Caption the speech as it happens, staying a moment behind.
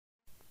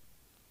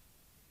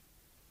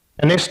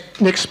Our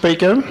next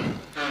speaker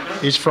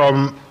is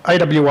from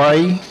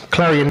AWA,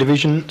 Clarion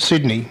Division,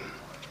 Sydney.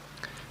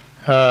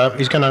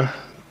 He's going to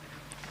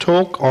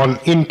talk on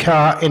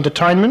in-car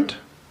entertainment,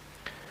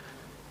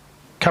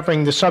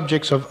 covering the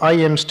subjects of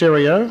AM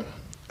stereo,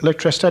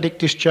 electrostatic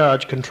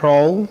discharge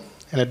control,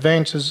 and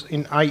advances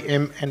in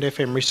AM and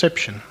FM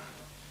reception.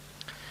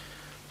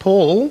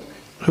 Paul,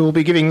 who will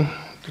be giving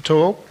the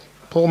talk,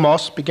 Paul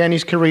Moss, began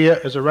his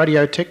career as a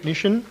radio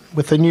technician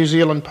with the New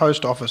Zealand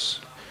Post Office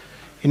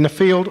in the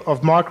field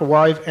of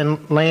microwave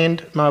and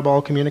land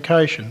mobile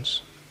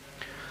communications.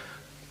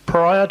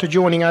 Prior to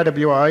joining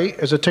AWA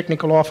as a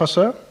technical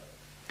officer,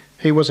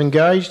 he was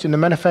engaged in the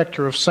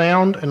manufacture of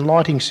sound and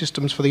lighting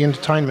systems for the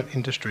entertainment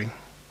industry.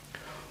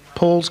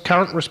 Paul's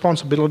current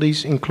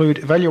responsibilities include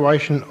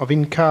evaluation of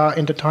in-car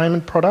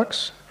entertainment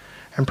products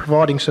and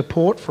providing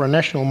support for a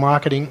national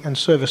marketing and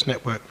service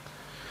network.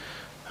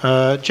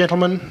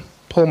 Gentlemen,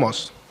 Paul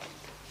Moss.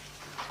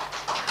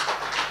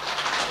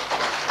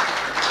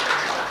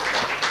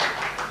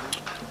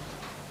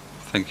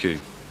 Thank you.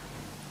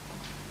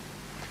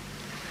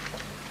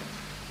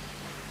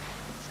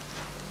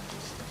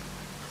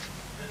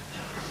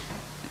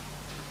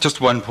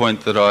 Just one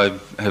point that I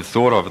have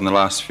thought of in the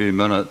last few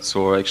minutes,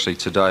 or actually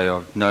today,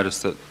 I've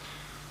noticed that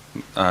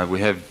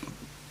we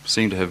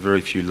seem to have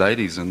very few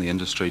ladies in the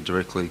industry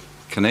directly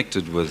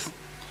connected with,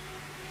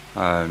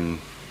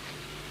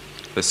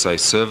 let's say,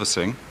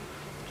 servicing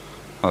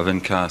of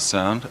in-car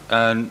sound.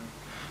 And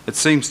it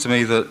seems to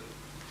me that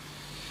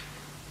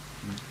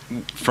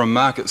from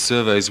market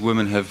surveys,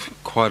 women have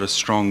quite a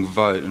strong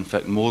vote, in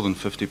fact more than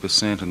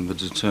 50% in the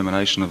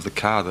determination of the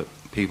car that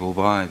people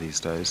buy these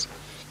days.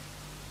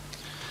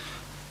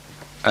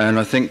 And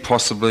I think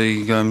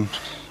possibly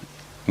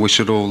we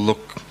should all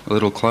look a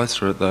little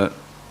closer at that.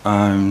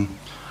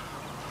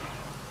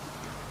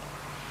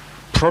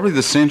 Probably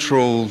the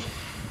central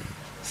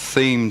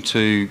theme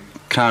to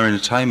car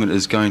entertainment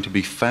is going to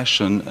be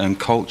fashion and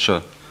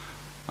culture.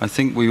 I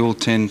think we all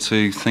tend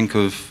to think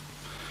of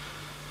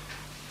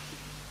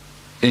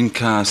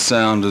in-car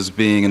sound as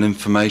being an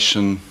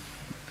information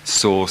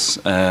source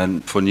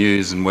and for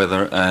news and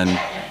weather and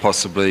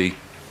possibly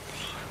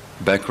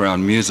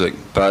background music,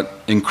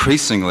 but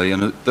increasingly,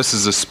 and this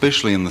is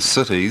especially in the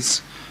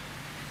cities,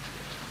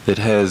 it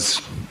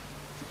has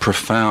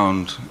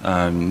profound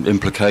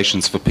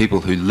implications for people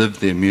who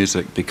live their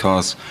music,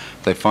 because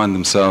they find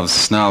themselves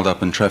snarled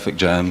up in traffic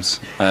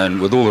jams,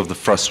 and with all of the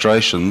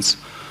frustrations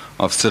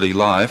of city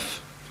life,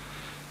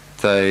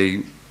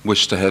 they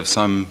wish to have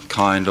some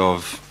kind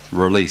of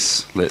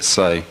release, let's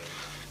say.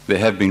 There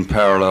have been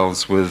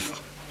parallels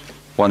with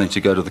wanting to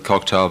go to the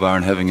cocktail bar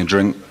and having a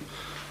drink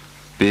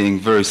being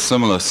very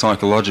similar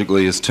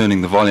psychologically as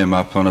turning the volume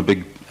up on a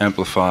big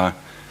amplifier.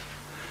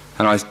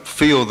 And I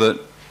feel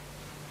that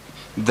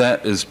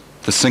that is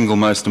the single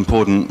most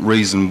important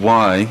reason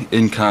why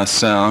in-car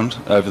sound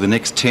over the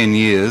next 10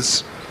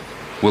 years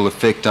will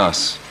affect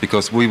us,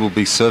 because we will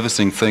be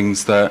servicing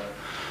things that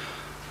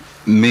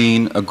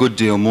mean a good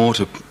deal more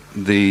to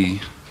the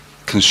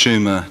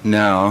consumer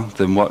now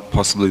than what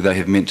possibly they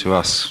have meant to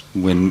us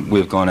when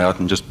we've gone out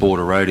and just bought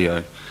a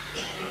radio.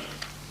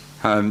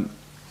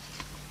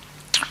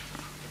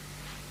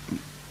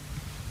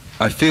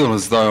 I feel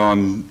as though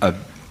I'm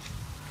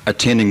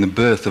attending the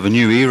birth of a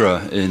new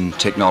era in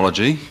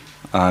technology,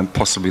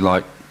 possibly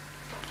like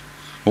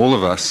all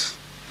of us,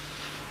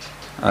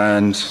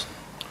 and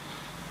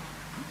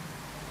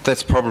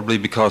that's probably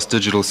because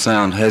digital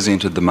sound has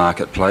entered the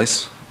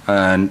marketplace,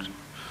 and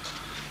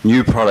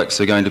new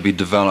products are going to be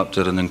developed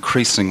at an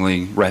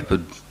increasingly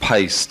rapid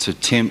pace to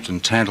tempt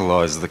and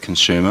tantalise the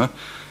consumer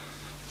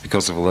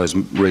because of all those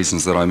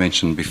reasons that I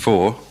mentioned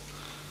before.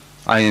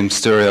 AM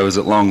stereo is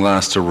at long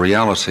last a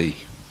reality,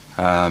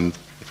 and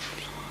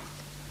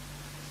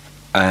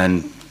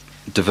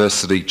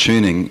diversity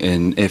tuning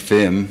in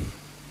FM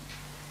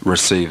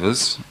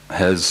receivers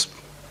has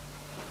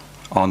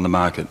on the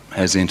market,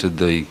 has entered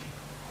the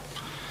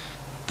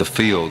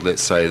field,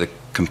 let's say the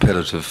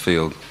competitive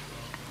field.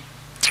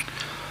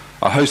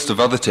 A host of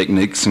other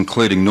techniques,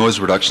 including noise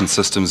reduction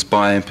systems,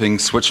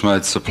 biamping, switch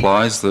mode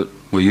supplies that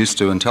we're used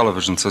to in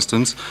television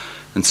systems,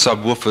 and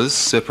subwoofers,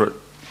 separate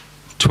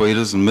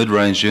tweeters and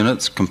mid-range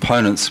units,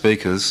 component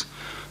speakers,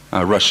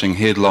 are rushing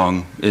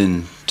headlong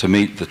in to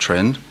meet the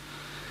trend.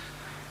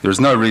 There is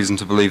no reason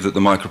to believe that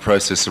the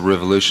microprocessor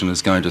revolution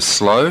is going to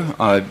slow.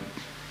 I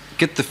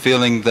get the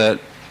feeling that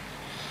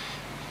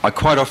I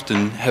quite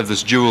often have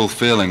this dual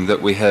feeling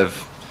that we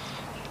have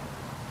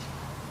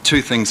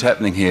two things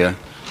happening here.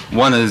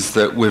 One is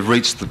that we've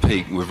reached the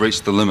peak, we've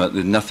reached the limit,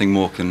 that nothing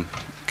more can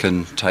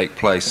take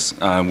place.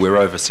 We're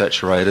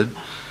oversaturated.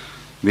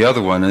 The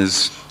other one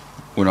is,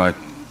 when I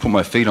put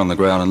my feet on the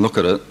ground and look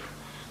at it,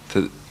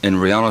 that in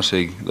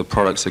reality the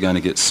products are going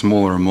to get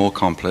smaller and more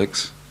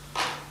complex,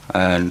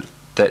 and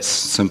that's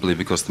simply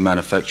because the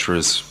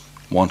manufacturers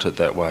want it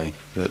that way,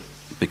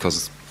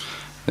 because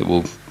it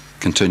will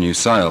continue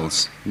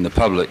sales, and the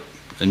public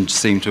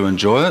seem to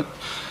enjoy it.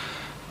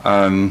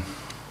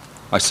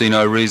 I see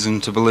no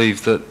reason to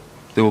believe that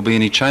there will be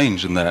any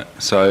change in that.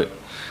 So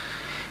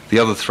The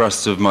other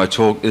thrust of my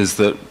talk is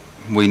that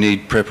we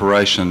need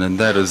preparation, and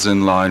that is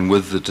in line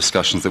with the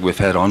discussions that we've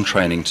had on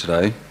training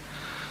today.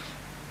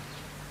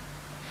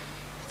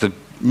 The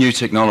new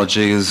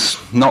technology is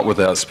not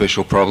without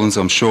special problems.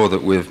 I'm sure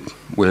that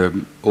we're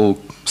all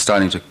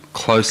starting to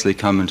closely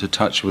come into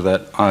touch with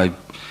that. I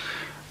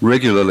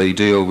regularly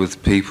deal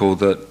with people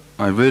that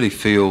I really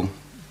feel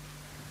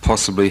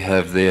possibly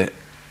have their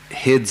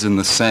heads in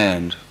the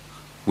sand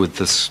with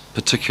this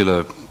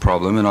particular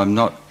problem, and I'm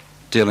not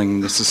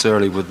dealing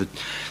necessarily with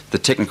the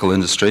technical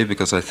industry,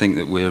 because I think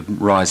that we're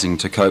rising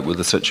to cope with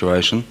the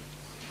situation.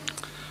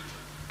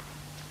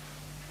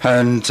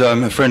 And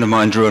a friend of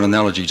mine drew an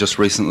analogy just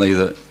recently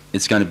that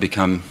it's going to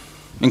become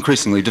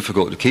increasingly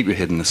difficult to keep your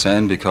head in the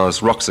sand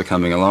because rocks are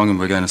coming along and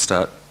we're going to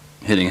start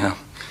hitting our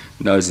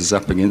noses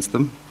up against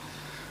them.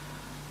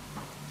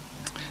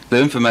 The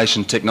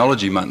Information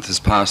Technology Month has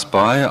passed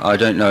by. I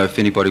don't know if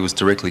anybody was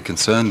directly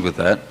concerned with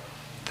that.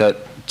 That,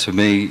 to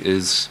me,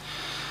 is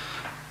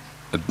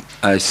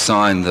a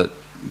sign that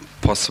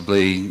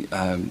possibly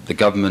the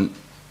government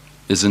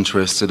is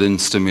interested in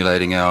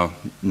stimulating our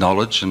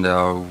knowledge and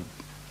our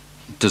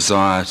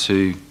desire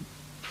to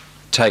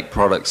take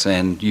products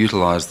and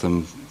utilise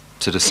them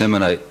to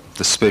disseminate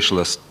the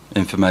specialist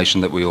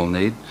information that we all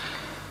need.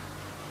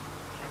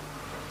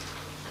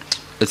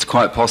 It's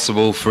quite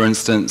possible, for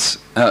instance,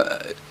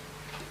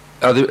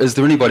 is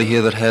there anybody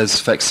here that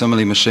has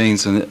facsimile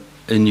machines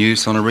in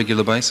use on a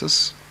regular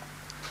basis?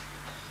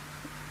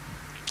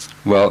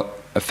 Well,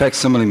 a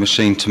facsimile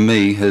machine to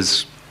me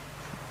has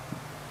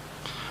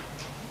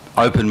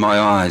opened my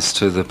eyes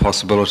to the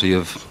possibility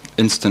of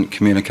instant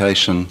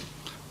communication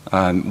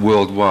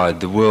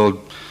worldwide. The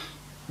world,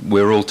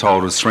 we're all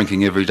told, is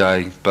shrinking every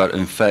day, but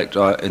in fact,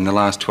 in the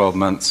last 12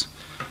 months,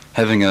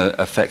 having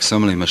a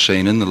facsimile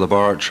machine in the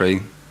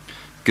laboratory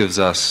gives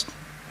us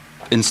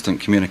instant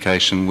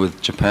communication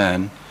with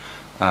Japan.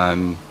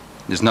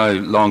 There's no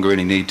longer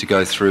any need to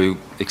go through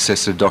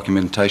excessive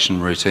documentation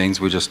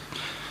routines. We just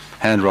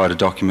handwrite a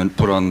document,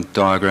 put on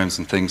diagrams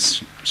and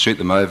things, shoot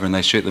them over, and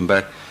they shoot them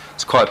back.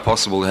 It's quite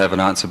possible to have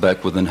an answer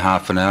back within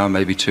half an hour,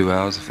 maybe 2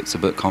 hours if it's a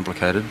bit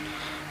complicated.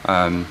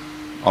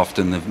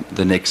 Often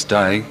the next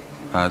day.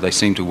 They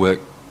seem to work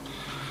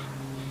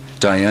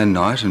day and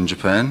night in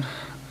Japan,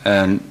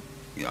 and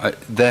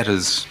that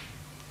is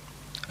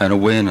an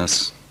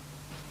awareness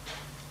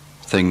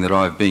thing that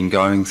I've been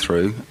going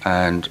through,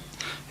 and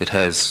it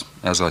has,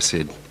 as I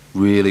said,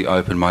 really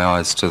opened my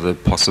eyes to the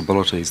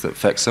possibilities that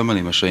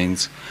facsimile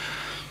machines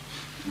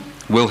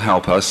will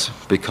help us,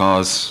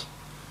 because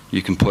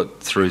you can put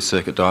through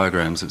circuit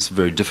diagrams. It's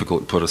very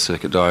difficult to put a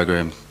circuit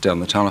diagram down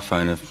the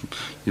telephone.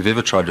 If you've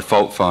ever tried to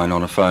fault find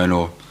on a phone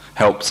or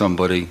help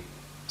somebody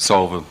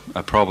solve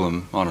a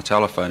problem on a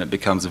telephone, it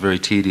becomes a very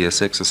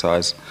tedious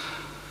exercise.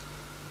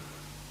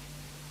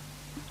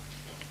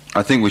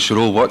 I think we should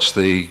all watch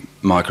the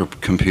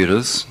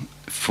microcomputers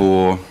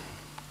for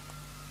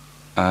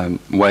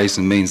ways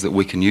and means that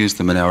we can use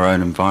them in our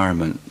own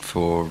environment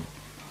for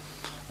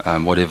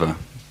whatever,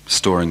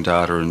 storing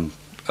data and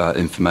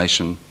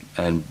information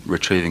and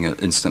retrieving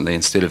it instantly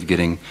instead of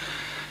getting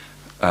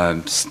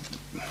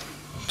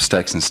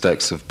stacks and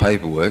stacks of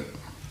paperwork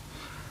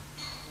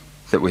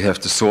that we have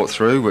to sort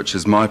through, which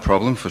is my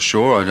problem for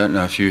sure. I don't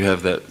know if you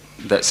have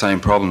that same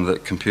problem,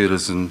 that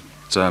computers and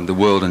the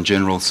world in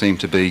general seem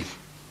to be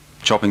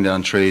chopping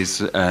down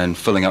trees and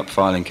filling up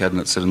filing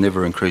cabinets at an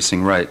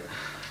ever-increasing rate.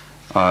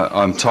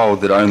 I'm told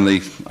that only,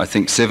 I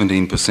think,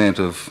 17%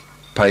 of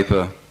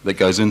paper that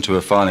goes into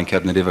a filing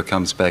cabinet ever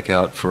comes back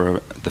out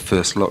for the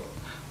first look,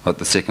 or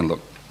the second look.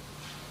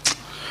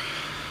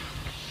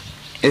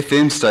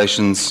 FM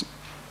stations,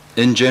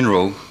 in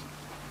general,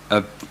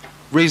 are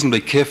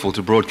reasonably careful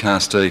to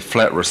broadcast a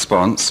flat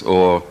response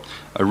or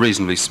a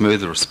reasonably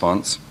smooth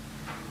response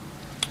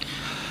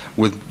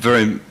with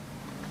very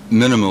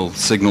minimal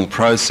signal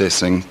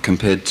processing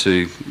compared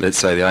to, let's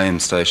say, the AM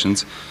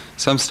stations.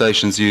 Some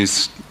stations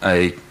use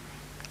a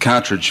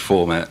cartridge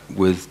format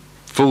with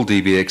full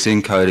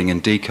DBX encoding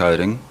and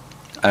decoding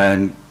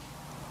and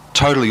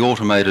totally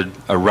automated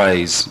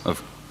arrays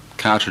of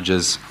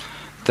cartridges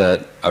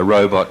that a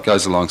robot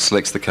goes along,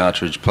 selects the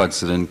cartridge,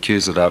 plugs it in,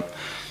 queues it up,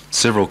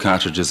 several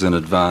cartridges in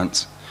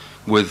advance,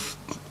 with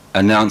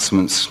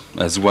announcements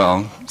as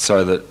well,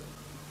 so that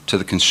to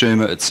the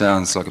consumer it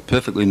sounds like a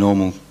perfectly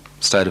normal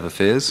state of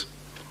affairs,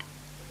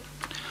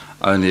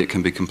 only it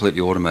can be completely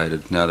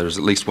automated. Now, there is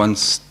at least one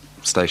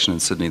station in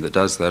Sydney that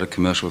does that, a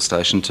commercial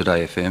station,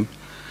 Today FM,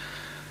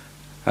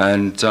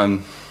 and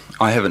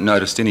I haven't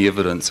noticed any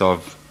evidence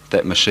of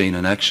that machine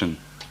in action,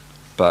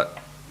 but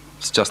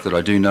it's just that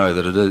I do know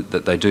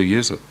that they do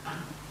use it.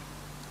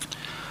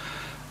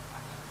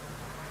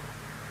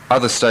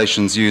 Other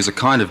stations use a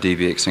kind of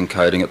DBX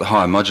encoding at the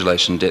higher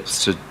modulation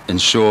depths to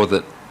ensure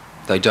that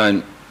they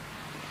don't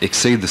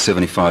exceed the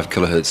 75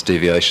 kilohertz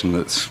deviation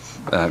that's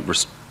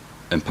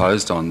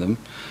imposed on them,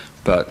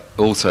 but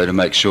also to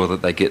make sure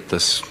that they get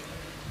this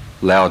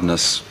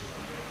loudness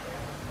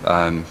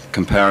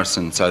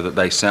comparison so that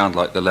they sound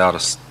like the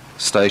loudest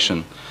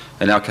station.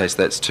 In our case,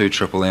 that's 2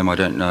 triple M. I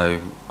don't know,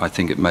 I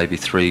think it may be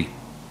 3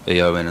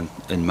 EON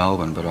in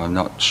Melbourne, but I'm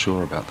not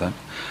sure about that.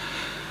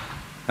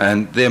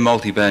 And their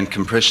multi-band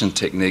compression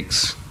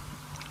techniques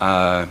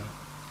are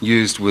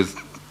used with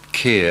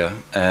care,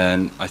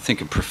 and I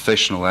think a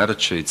professional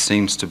attitude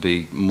seems to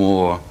be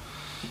more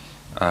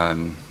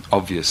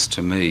obvious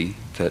to me,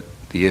 that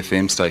the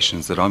FM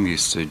stations that I'm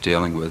used to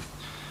dealing with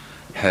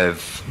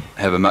have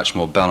a much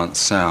more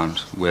balanced sound,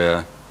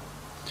 where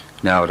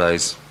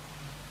nowadays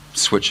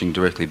switching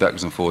directly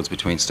backwards and forwards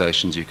between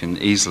stations, you can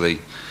easily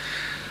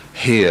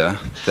hear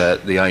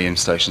that the AM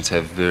stations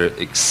have very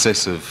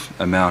excessive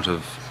amount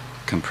of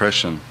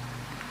compression.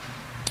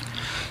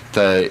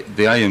 The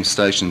AM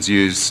stations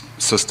use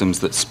systems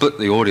that split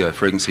the audio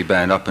frequency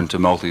band up into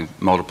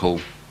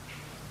multiple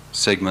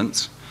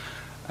segments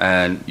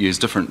and use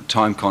different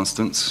time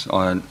constants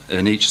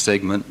in each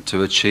segment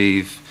to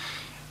achieve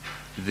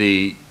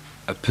a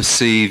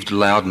perceived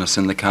loudness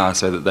in the car,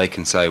 so that they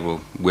can say,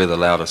 well, we're the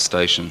loudest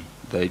station.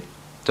 They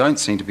don't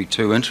seem to be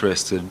too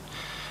interested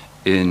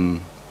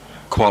in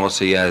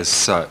quality as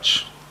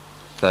such.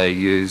 They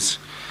use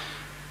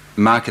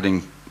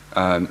marketing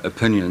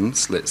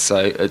opinions, let's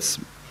say. It's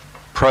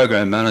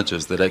program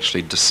managers that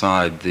actually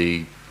decide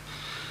the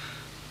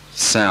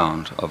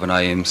sound of an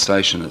AM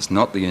station. It's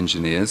not the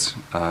engineers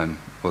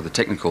or the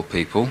technical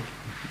people.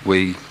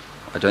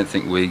 I don't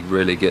think we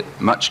really get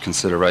much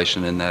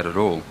consideration in that at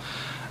all.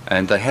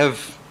 And they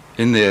have,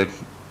 in their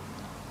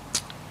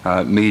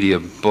media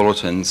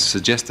bulletins,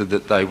 suggested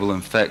that they will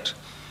in fact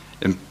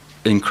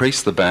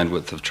increase the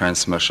bandwidth of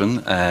transmission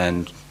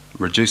and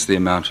reduce the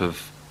amount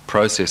of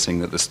processing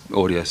that this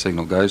audio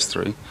signal goes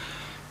through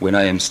when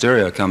AM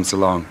stereo comes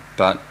along.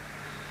 But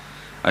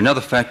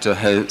another factor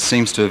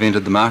seems to have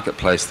entered the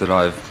marketplace that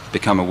I've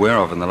become aware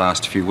of in the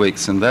last few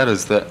weeks, and that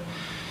is that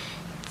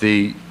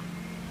the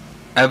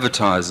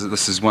advertisers,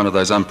 this is one of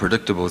those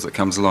unpredictables that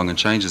comes along and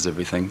changes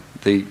everything.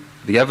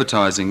 The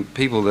advertising,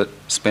 people that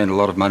spend a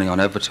lot of money on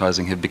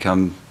advertising have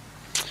become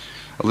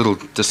a little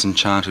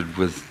disenchanted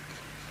with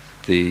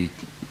the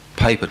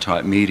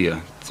paper-type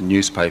media, the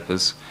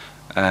newspapers,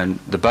 and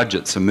the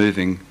budgets are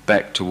moving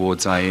back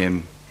towards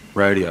AM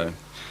radio.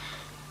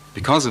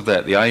 Because of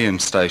that, the AM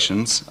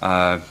stations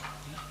are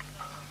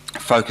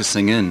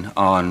focusing in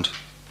on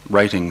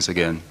ratings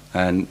again,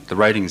 and the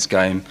ratings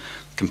game,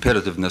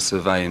 competitiveness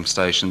of AM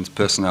stations,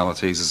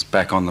 personalities, is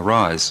back on the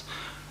rise.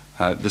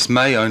 This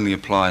may only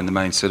apply in the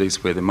main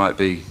cities where there might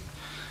be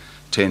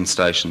 10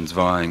 stations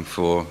vying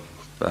for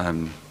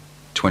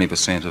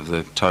 20% of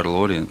the total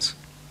audience.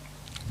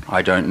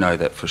 I don't know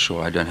that for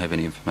sure. I don't have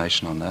any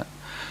information on that.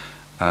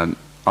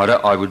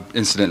 I would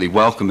incidentally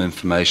welcome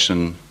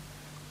information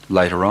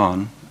later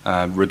on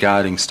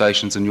regarding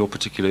stations in your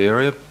particular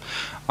area.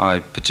 I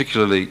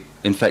particularly,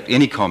 in fact,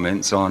 any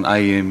comments on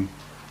AM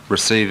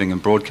receiving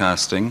and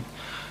broadcasting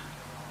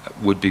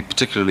would be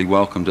particularly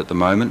welcomed at the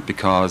moment,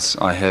 because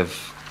I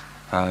have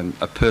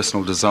a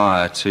personal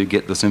desire to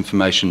get this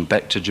information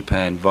back to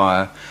Japan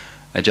via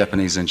a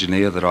Japanese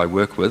engineer that I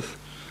work with,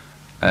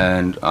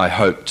 and I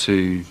hope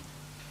to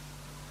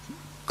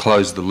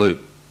close the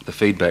loop, the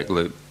feedback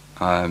loop,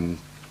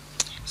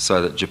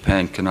 so that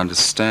Japan can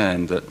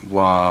understand that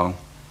while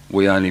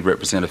we only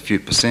represent a few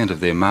 % of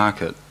their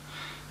market,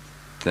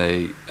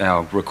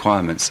 our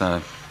requirements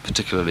are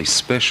particularly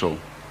special.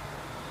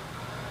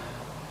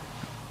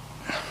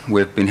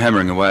 We've been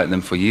hammering away at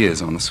them for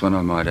years on this one,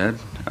 I might add,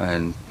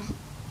 and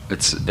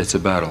it's a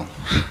battle.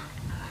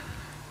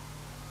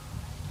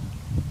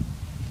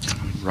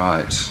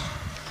 Right.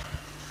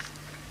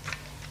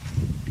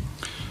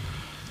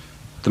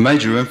 The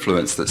major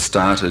influence that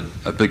started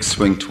a big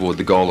swing toward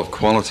the goal of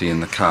quality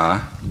in the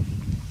car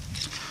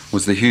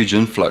was the huge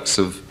influx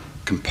of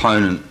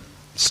component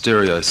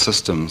stereo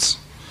systems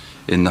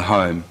in the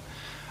home.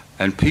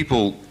 And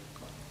people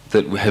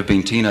that have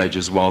been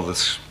teenagers while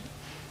this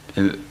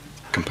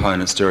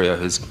component stereo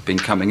has been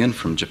coming in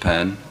from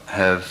Japan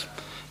have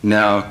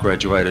now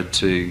graduated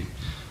to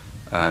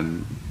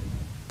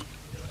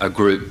a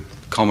group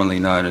commonly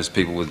known as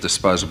people with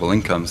disposable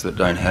incomes that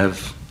don't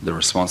have the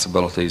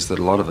responsibilities that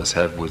a lot of us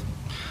have with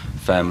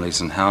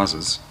families and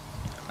houses.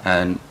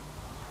 And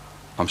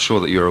I'm sure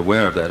that you're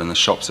aware of that in the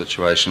shop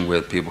situation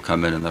where people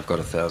come in and they've got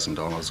 $1,000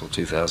 or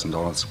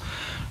 $2,000.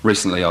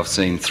 Recently I've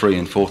seen $3,000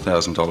 and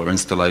 $4,000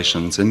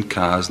 installations in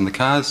cars, and the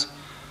cars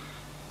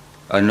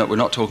we're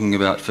not talking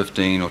about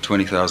 $15,000 or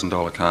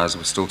 $20,000 cars,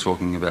 we're still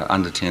talking about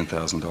under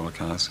 $10,000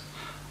 cars.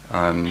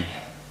 And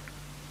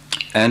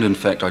in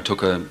fact I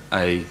took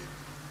a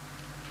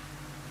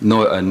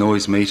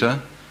noise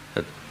meter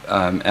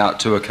out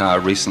to a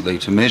car recently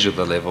to measure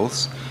the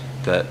levels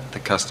that the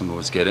customer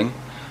was getting,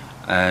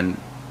 and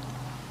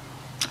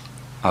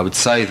I would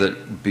say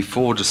that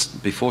before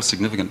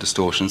significant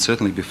distortion,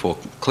 certainly before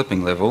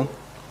clipping level,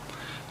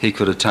 he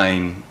could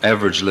attain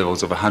average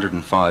levels of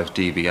 105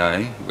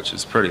 dBA, which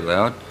is pretty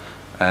loud,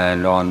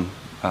 and on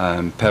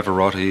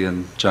Pavarotti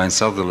and Jane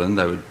Sutherland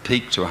they would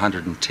peak to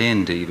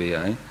 110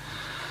 dBA.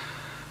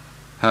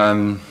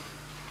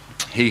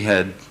 He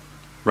had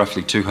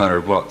roughly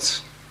 200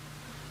 watts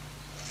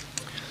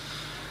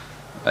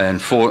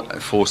and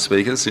four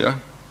speakers, yeah.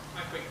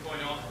 A quick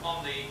point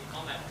on the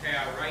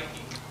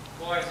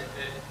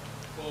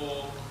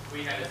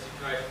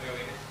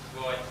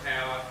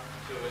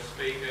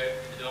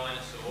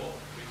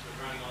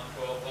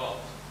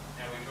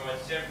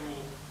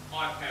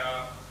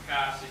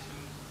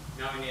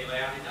near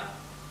loud enough.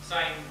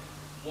 Same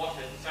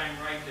wattage, same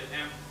rated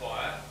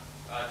amplifier,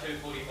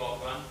 240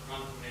 volt runs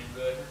from an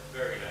inverter,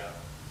 very loud.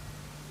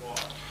 Why?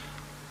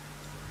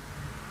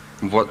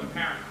 What?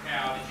 Apparent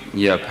power that you can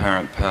Yeah, get.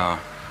 apparent power.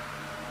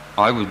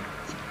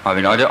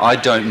 I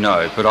don't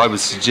know, but I would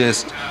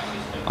suggest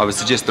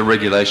the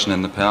regulation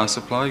in the power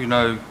supply. You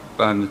know,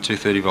 the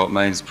 230 volt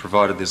mains,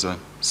 provided there's a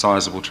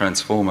sizable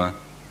transformer,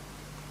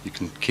 you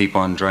can keep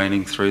on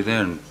draining through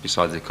there, and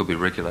besides there could be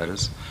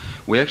regulators.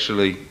 We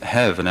actually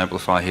have an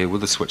amplifier here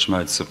with a switch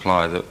mode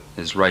supply that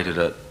is rated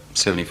at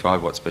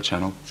 75 watts per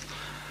channel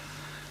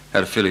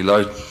at a fairly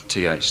low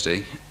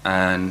THD,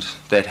 and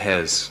that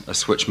has a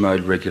switch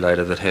mode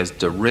regulator that has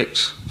direct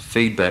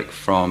feedback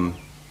from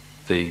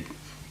the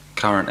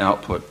current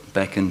output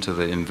back into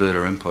the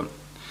inverter input.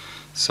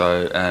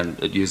 So, and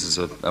it uses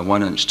a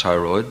 1-inch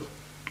toroid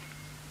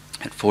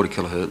at 40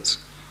 kilohertz,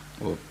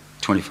 or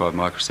 25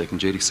 microsecond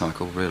duty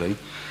cycle really,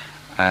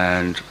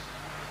 and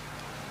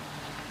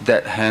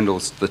that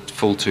handles the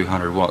full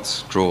 200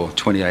 watts, draw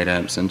 28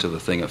 amps into the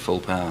thing at full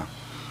power.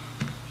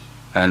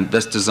 And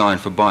that's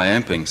designed for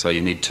bi-amping, so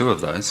you need 2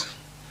 of those.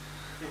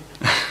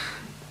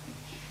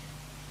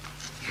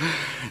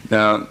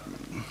 Now,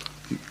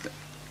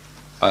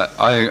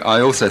 I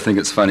also think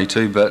it's funny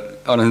too,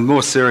 but on a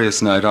more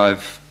serious note,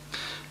 I've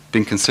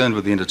been concerned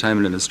with the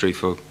entertainment industry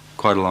for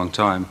quite a long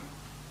time,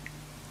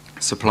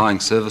 supplying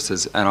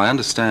services, and I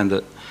understand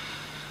that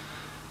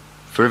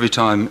for every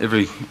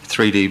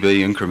 3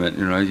 dB increment,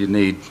 you know, you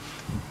need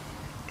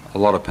a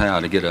lot of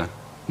power to get a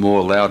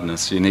more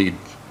loudness. You need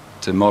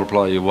to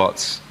multiply your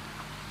watts,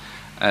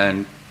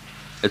 and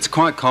it's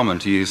quite common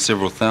to use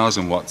several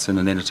thousand watts in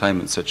an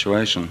entertainment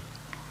situation,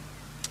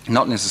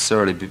 not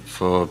necessarily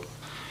for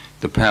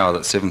the power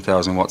that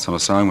 7,000 watts on a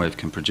sine wave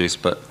can produce,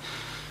 but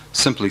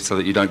simply so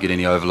that you don't get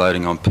any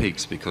overloading on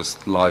peaks, because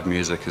live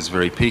music is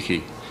very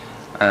peaky.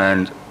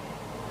 And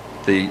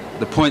the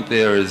point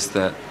there is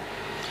that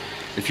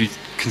if you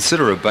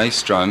consider a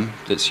bass drum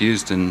that's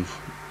used in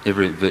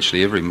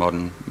virtually every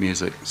modern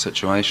music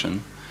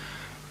situation,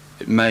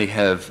 it may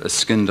have a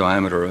skin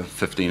diameter of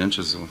 15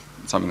 inches or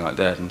something like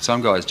that, and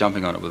some guy's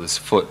jumping on it with his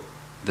foot.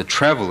 The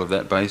travel of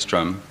that bass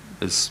drum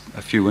is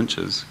a few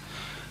inches,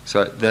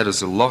 so that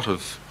is a lot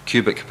of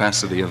cubic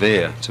capacity of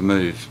air to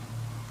move.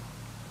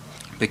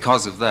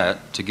 Because of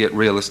that, to get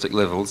realistic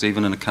levels,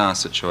 even in a car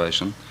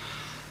situation,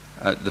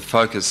 the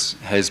focus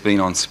has been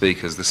on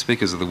speakers. The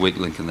speakers are the weak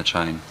link in the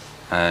chain,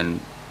 and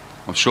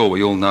I'm sure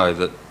we all know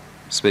that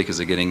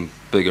speakers are getting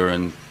bigger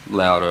and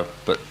louder,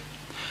 but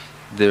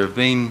there have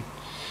been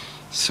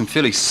some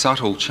fairly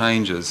subtle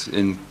changes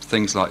in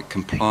things like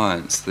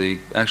compliance. The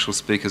actual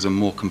speakers are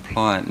more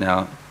compliant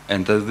now,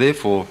 and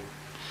therefore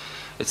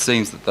it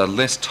seems that they're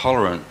less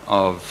tolerant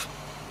of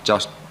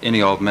just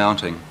any old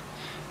mounting.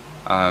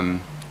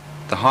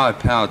 The higher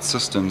powered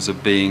systems are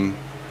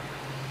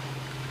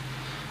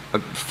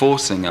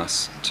forcing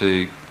us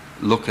to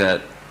look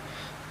at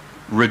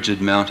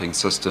rigid mounting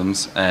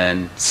systems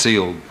and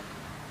sealed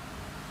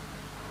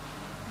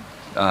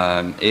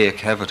air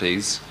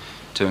cavities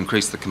to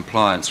increase the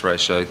compliance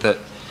ratio. That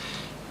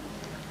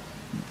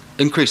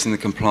increasing the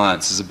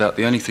compliance is about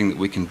the only thing that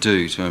we can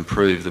do to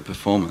improve the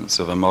performance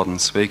of a modern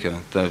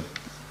speaker.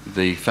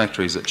 The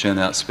factories that churn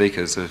out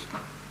speakers have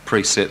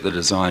preset the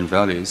design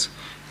values,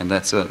 and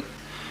that's it.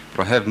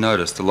 But I have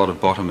noticed a lot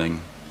of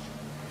bottoming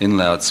in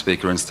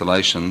loudspeaker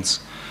installations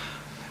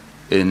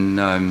in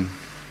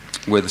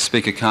where the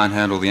speaker can't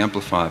handle the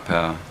amplifier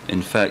power.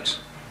 In fact,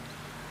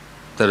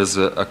 that is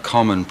a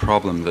common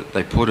problem that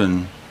they put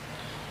in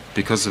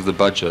because of the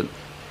budget.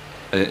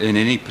 In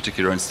any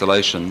particular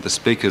installation, the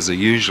speakers are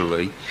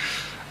usually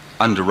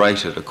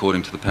underrated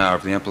according to the power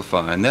of the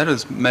amplifier, and that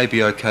is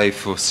maybe okay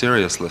for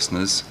serious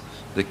listeners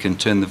that can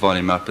turn the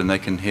volume up and they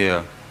can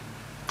hear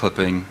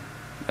clipping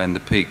and the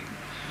peak.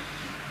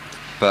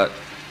 But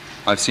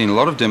I've seen a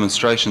lot of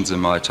demonstrations in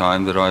my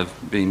time that I've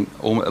been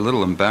a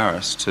little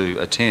embarrassed to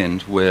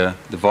attend, where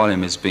the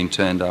volume has been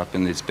turned up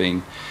and there's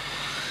been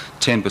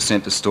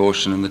 10%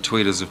 distortion and the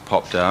tweeters have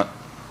popped out.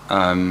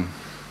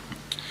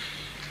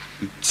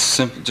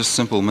 Just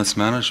simple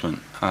mismanagement.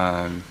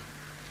 I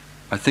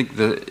think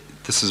that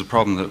this is a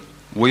problem that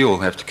we all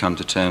have to come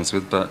to terms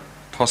with, but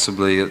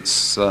possibly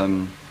it's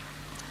not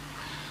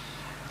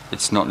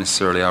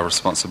necessarily our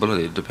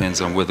responsibility. It depends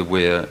on whether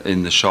we're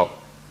in the shop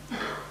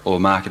or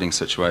marketing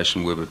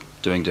situation where we're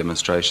doing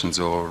demonstrations,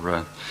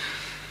 or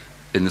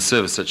in the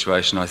service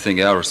situation. I think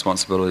our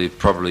responsibility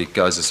probably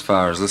goes as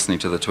far as listening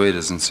to the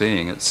tweeters and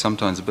seeing. It's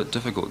sometimes a bit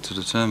difficult to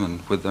determine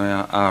whether they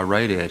are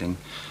radiating,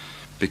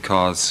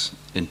 because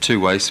in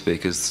two-way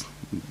speakers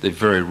they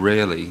very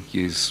rarely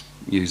use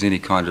any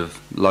kind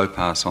of low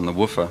pass on the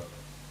woofer.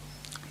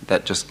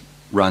 That just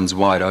runs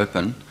wide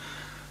open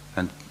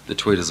and the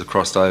tweeters are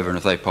crossed over, and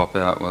if they pop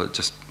out, well, it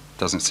just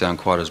doesn't sound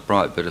quite as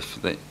bright. But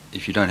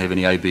if you don't have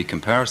any A-B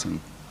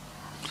comparison,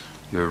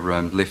 you're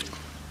left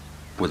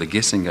with a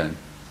guessing game.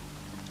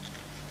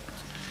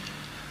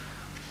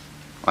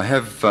 I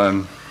have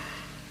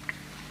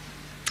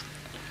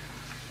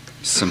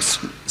some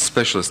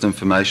specialist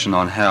information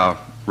on how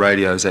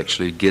radios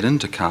actually get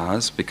into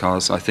cars,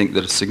 because I think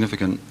that a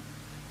significant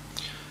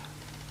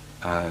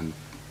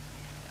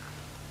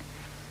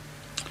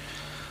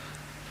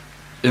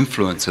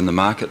influence in the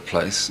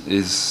marketplace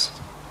is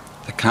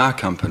the car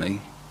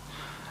company,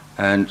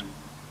 and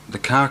the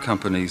car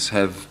companies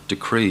have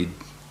decreed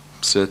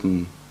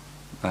certain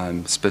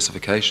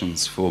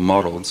specifications for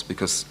models,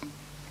 because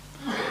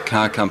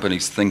car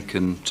companies think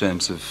in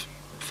terms of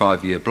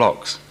 5-year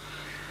blocks.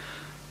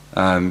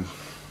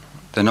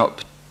 They're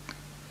not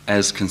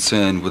as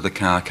concerned with the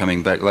car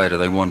coming back later.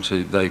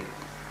 They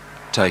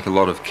take a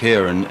lot of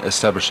care in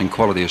establishing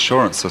quality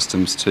assurance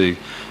systems to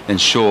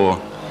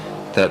ensure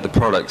that the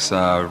products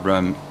are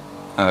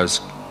as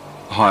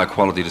higher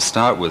quality to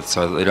start with,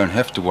 so that they don't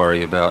have to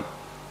worry about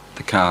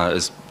the car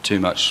is too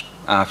much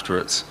after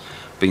it's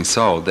been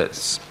sold. That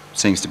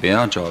seems to be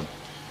our job.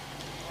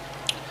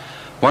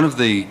 One of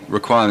the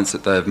requirements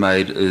that they've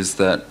made is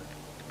that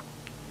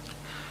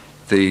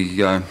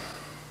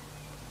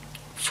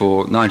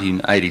for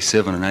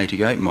 1987 and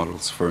 88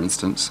 models, for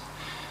instance,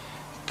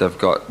 they've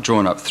got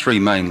drawn up 3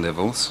 main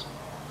levels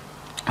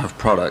of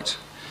product.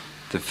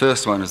 The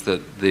first one is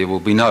that there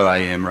will be no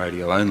AM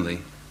radio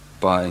only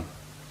by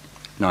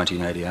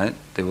 1988.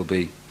 There will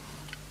be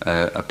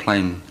a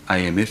plain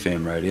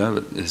AM/FM radio.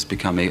 It has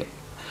become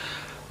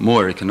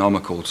more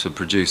economical to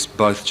produce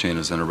both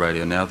tuners in a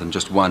radio now than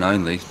just one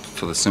only,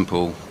 for the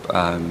simple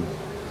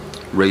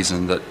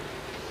reason that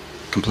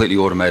completely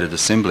automated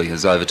assembly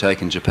has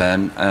overtaken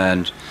Japan,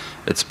 and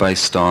it's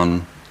based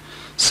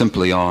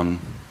simply on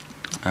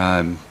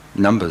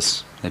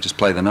numbers. They just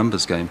play the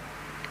numbers game.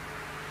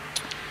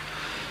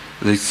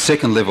 The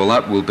second level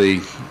up will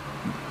be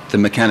the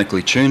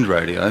mechanically tuned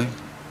radio.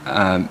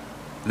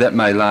 That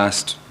may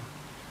last,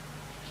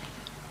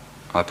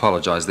 I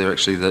apologise there,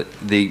 actually,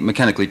 the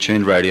mechanically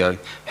tuned radio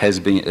has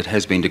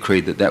been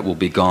decreed that will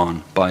be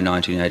gone by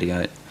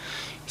 1988.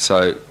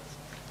 So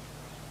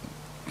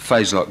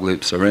phase lock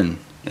loops are in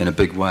a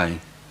big way.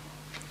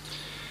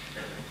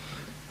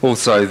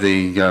 Also,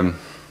 the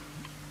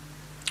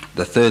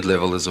third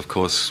level is, of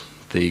course,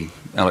 the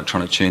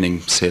electronic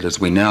tuning set as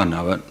we now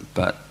know it,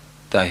 but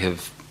they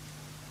have,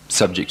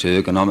 subject to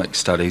ergonomic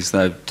studies,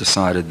 they've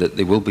decided that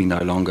there will be no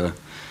longer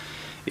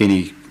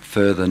any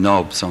further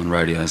knobs on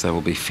radios. They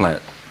will be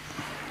flat,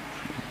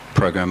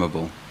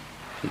 programmable.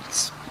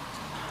 It's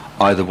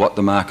either what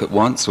the market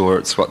wants, or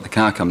it's what the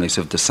car companies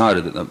have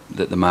decided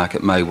that the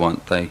market may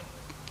want.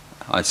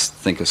 I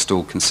think, are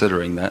still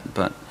considering that,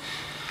 but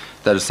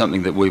that is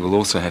something that we will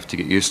also have to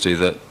get used to,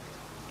 that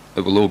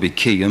it will all be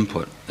key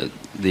input.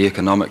 The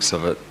economics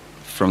of it,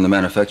 from the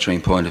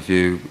manufacturing point of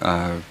view,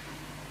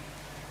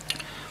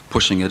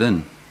 pushing it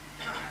in.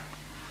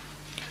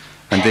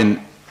 And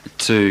then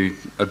to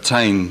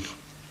obtain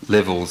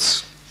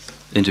levels,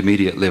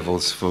 intermediate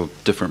levels for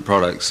different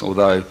products,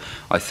 although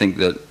I think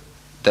that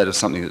is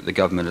something that the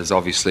government is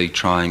obviously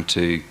trying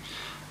to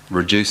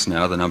reduce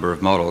now, the number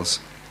of models.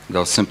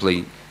 They'll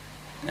simply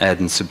add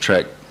and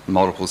subtract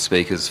multiple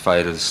speakers,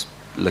 faders,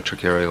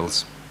 electric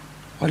aerials,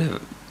 whatever,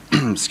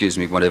 excuse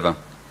me, whatever.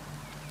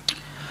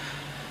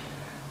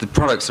 The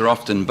products are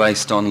often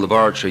based on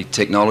laboratory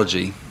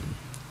technology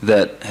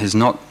that has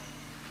not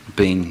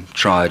been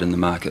tried in the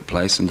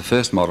marketplace, and the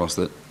first models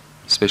that,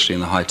 especially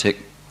in the high-tech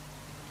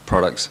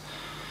products,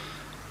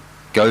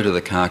 go to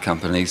the car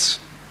companies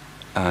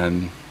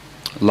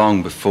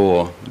long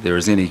before there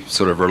is any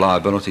sort of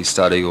reliability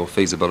study or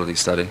feasibility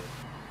study.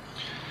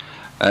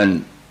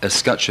 And a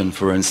scutcheon,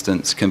 for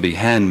instance, can be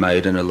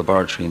handmade in a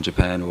laboratory in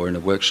Japan or in a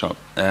workshop,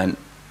 and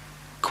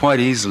quite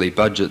easily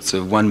budgets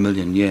of 1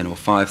 million yen or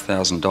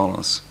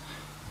 $5,000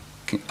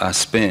 are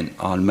spent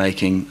on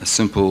making a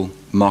simple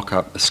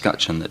mock-up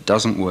escutcheon that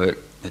doesn't work,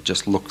 it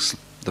just looks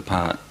the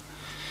part.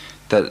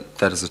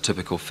 That is a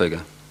typical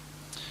figure.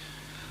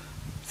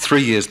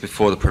 3 years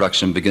before the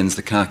production begins,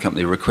 the car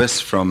company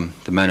requests from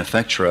the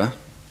manufacturer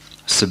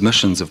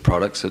submissions of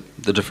products at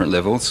the different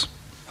levels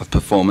of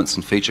performance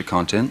and feature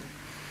content.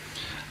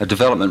 A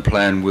development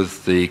plan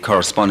with the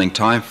corresponding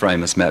time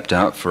frame is mapped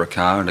out for a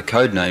car, and a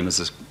code name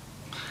is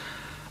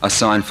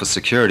assigned for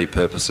security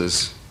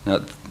purposes.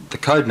 Now, the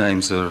code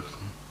names are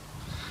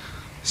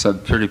a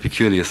pretty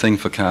peculiar thing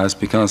for cars,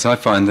 because I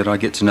find that I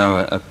get to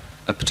know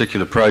a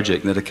particular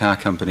project that a car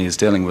company is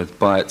dealing with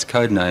by its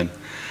code name.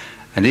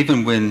 And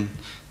even when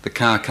the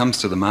car comes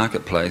to the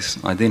marketplace,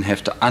 I then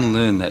have to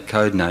unlearn that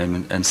code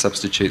name and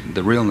substitute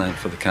the real name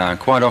for the car. And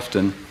quite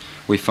often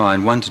we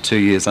find 1 to 2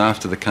 years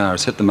after the car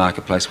has hit the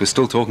marketplace, we're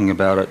still talking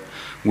about it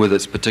with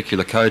its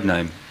particular code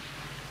name.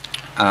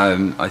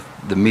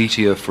 The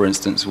Meteor, for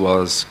instance,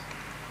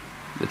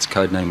 its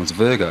code name was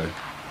Virgo.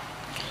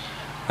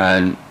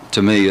 And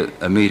to me,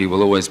 a Meteor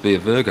will always be a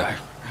Virgo.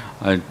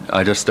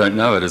 I just don't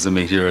know it as a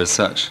Meteor as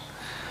such.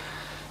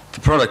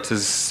 The product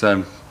is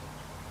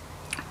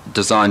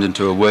designed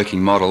into a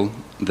working model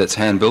that's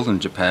hand-built in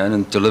Japan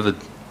and delivered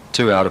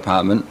to our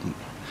department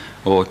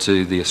or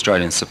to the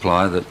Australian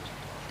supplier that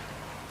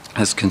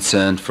is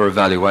concerned for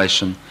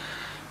evaluation.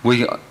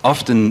 We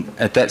often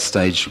at that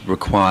stage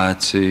require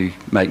to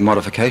make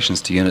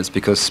modifications to units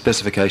because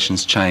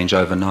specifications change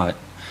overnight.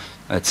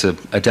 It's a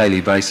daily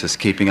basis,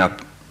 keeping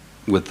up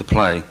with the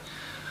play.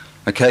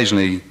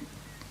 Occasionally,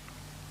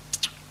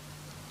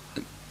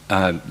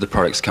 the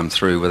products come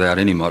through without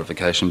any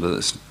modification, but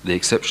it's the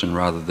exception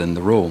rather than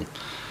the rule.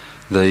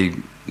 There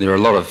are a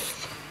lot of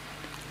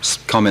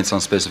comments on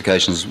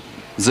specifications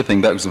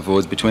zipping backwards and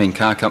forwards between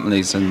car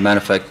companies and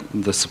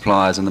the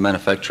suppliers and the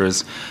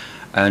manufacturers,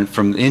 and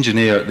from the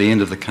engineer at the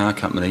end of the car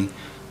company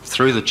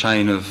through the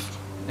chain of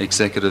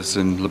executives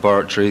and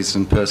laboratories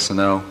and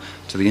personnel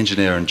to the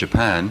engineer in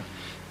Japan.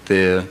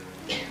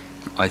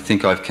 I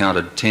think I've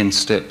counted 10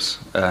 steps,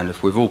 and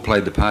if we've all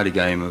played the party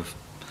game of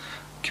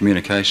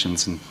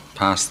communications and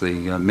passed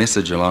the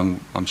message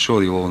along, I'm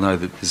sure you all know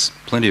that there's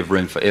plenty of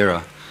room for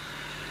error.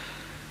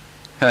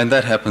 And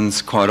that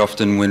happens quite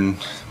often when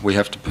we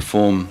have to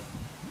perform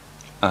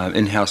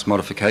in-house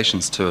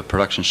modifications to a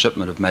production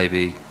shipment of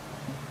maybe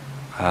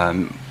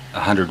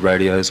 100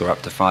 radios or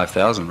up to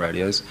 5,000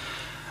 radios.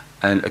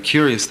 And a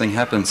curious thing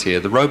happens here.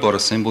 The robot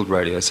assembled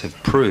radios have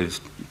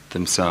proved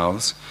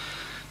themselves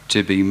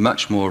to be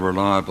much more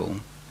reliable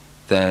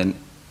than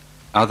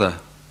other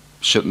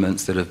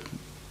shipments that have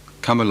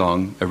come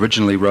along,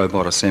 originally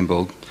robot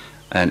assembled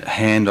and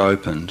hand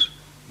opened,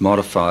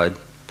 modified,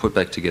 put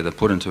back together,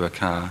 put into a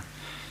car.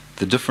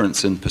 The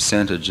difference in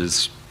percentage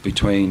is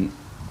between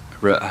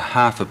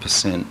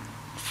 0.5%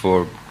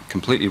 for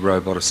completely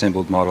robot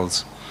assembled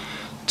models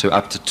to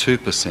up to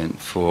 2%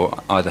 for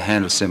either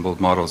hand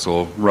assembled models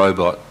or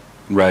robot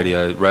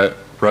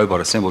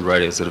assembled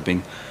radios that have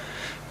been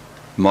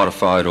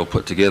modified or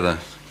put together,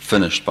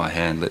 finished by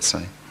hand, let's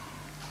say.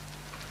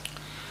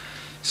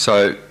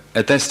 So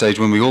at that stage,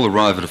 when we all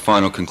arrive at a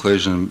final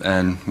conclusion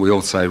and we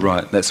all say,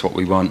 right, that's what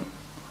we want,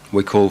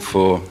 we call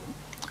for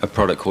a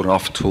product called an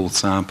off-tool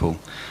sample.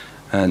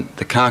 And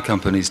the car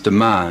companies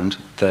demand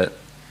that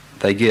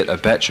they get a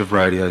batch of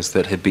radios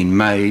that have been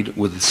made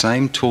with the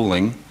same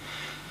tooling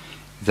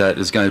that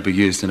is going to be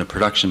used in a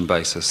production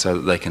basis so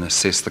that they can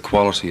assess the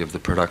quality of the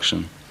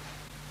production.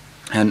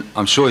 And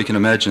I'm sure you can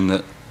imagine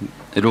that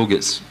it all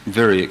gets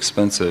very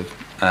expensive,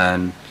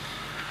 and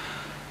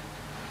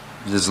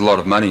there's a lot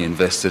of money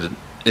invested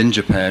in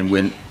Japan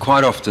when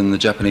quite often the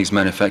Japanese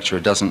manufacturer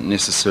doesn't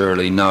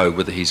necessarily know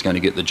whether he's going to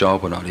get the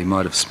job or not. He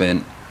might have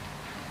spent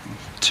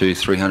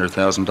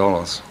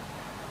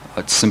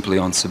 $200,000-300,000 simply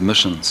on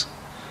submissions.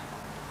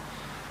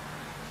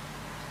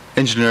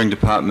 Engineering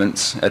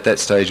departments at that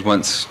stage,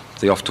 once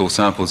the off-tool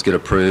samples get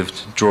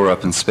approved, draw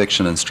up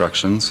inspection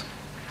instructions,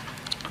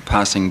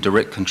 passing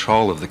direct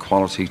control of the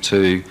quality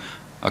to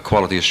a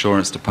quality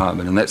assurance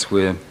department, and that's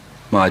where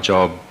my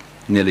job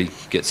nearly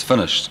gets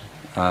finished.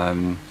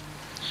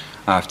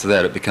 After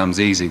that, it becomes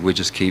easy. We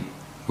just keep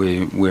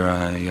we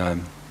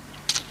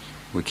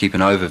keep an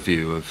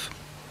overview of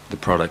the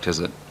product as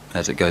it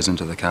goes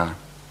into the car,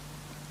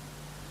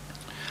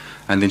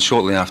 and then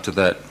shortly after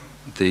that,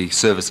 the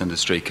service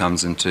industry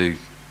comes into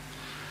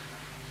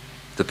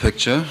the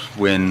picture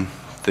when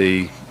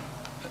the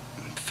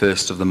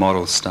first of the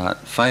models start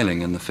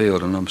failing in the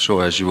field. And I'm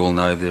sure, as you all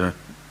know, there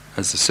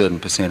is a certain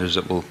percentage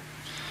that will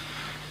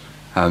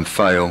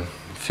fail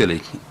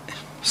fairly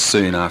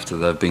soon after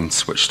they've been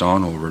switched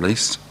on or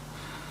released.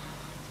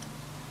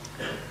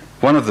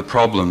 One of the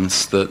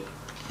problems that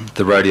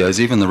the radios,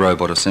 even the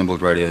robot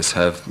assembled radios,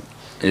 have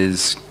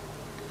is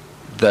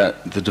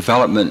that the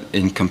development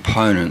in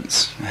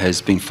components has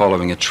been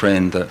following a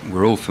trend that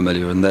we're all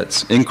familiar with, and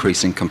that's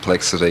increasing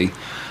complexity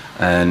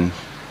and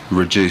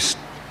reduced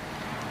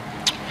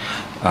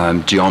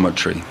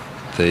geometry.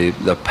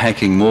 They're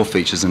packing more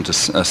features into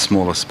a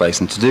smaller space,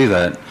 and to do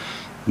that,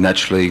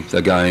 naturally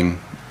they're going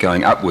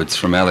upwards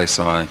from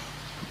LSI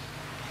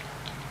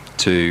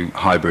to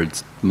hybrid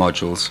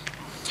modules.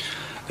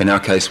 In our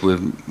case,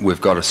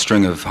 we've got a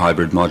string of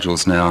hybrid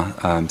modules now,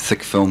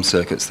 thick film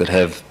circuits that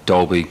have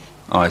Dolby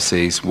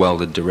ICs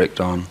welded direct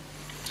on.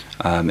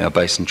 Our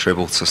bass and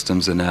treble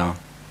systems are now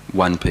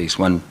one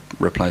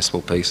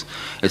replaceable piece.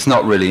 It's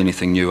not really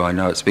anything new. I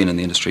know it's been in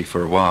the industry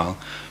for a while,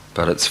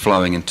 but it's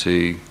flowing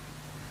into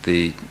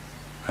the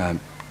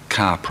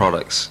car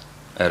products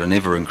at an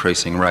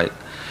ever-increasing rate.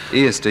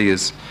 ESD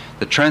is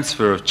the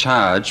transfer of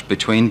charge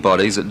between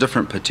bodies at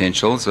different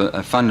potentials,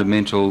 a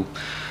fundamental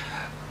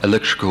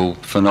electrical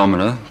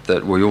phenomena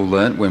that we all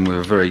learnt when we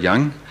were very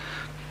young.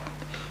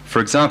 For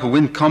example,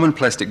 when common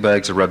plastic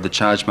bags are rubbed, the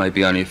charge may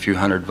be only a few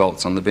hundred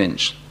volts on the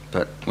bench,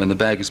 but when the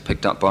bag is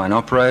picked up by an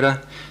operator,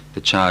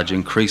 the charge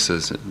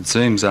increases. It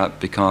zooms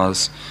up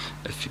because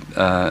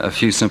a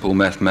few simple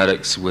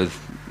mathematics with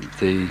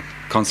the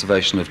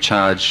conservation of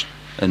charge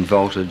and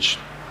voltage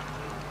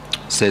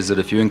says that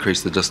if you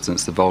increase the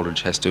distance, the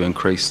voltage has to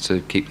increase to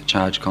keep the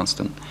charge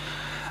constant.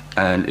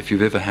 And if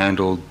you've ever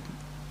handled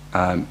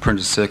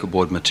printed circuit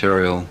board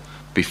material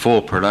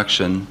before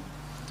production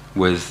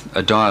with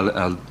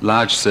a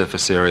large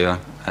surface area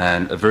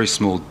and a very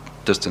small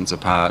distance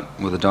apart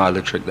with a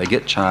dielectric, they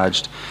get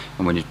charged,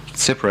 and when you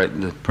separate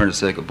the printed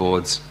circuit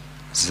boards,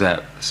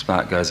 zap, the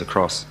spark goes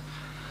across.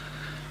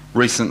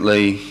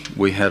 Recently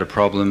we had a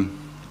problem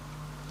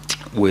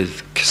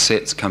with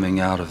cassettes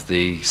coming out of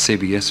the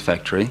CBS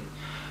factory,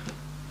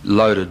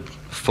 loaded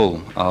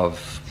full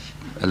of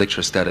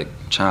electrostatic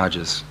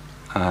charges.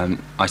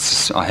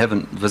 I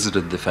haven't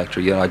visited the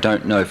factory yet. I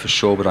don't know for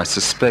sure, but I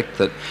suspect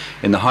that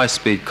in the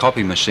high-speed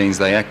copy machines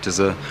they act as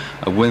a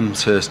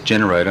Wimshurst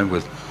generator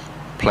with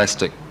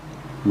plastic,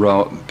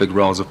 big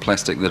rolls of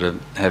plastic that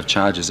have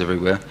charges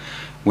everywhere.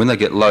 When they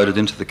get loaded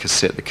into the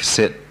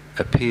cassette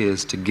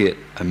appears to get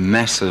a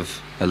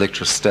massive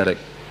electrostatic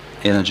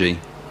energy,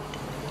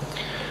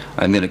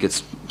 and then it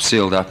gets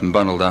sealed up and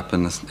bundled up,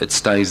 and it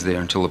stays there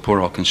until the poor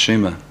old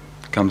consumer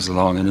comes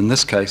along. And in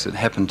this case it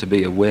happened to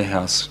be a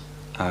warehouse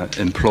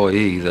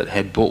employee that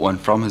had bought one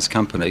from his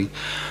company,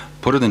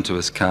 put it into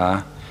his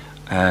car,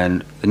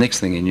 and the next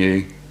thing he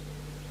knew,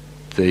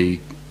 the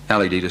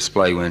LED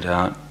display went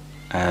out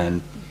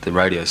and the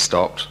radio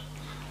stopped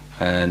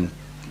and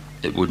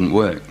it wouldn't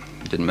work.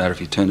 It didn't matter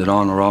if you turned it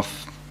on or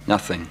off,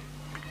 nothing.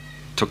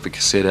 Took the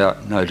cassette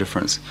out, no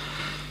difference.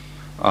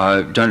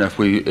 I don't know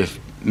if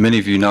many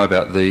of you know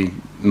about the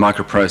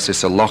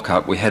microprocessor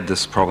lockup. We had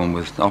this problem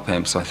with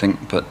op-amps, I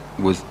think, but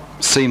with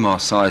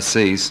CMOS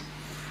ICs,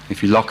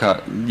 if you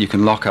you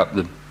can lock up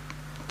the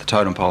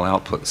totem pole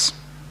outputs.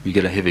 You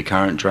get a heavy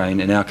current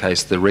drain. In our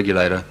case, the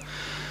regulator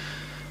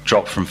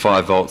dropped from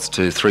 5 volts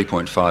to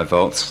 3.5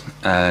 volts,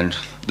 and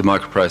the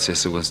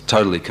microprocessor was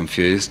totally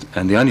confused,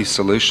 and the only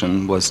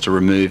solution was to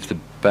remove the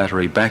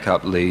battery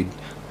backup lead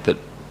that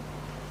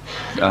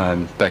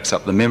backs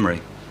up the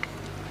memory,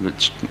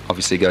 which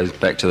obviously goes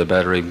back to the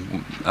battery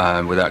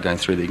without going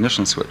through the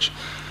ignition switch.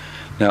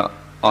 Now,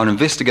 on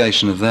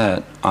investigation of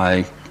that,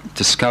 I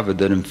discovered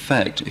that in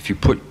fact if you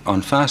put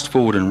on fast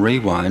forward and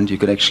rewind, you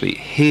could actually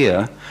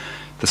hear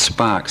the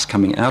sparks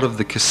coming out of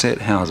the cassette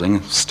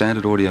housing,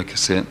 standard audio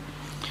cassette.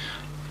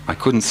 I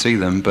couldn't see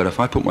them, but if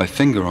I put my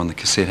finger on the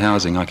cassette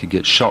housing I could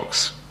get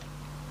shocks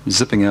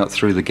zipping out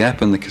through the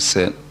gap in the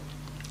cassette,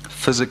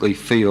 physically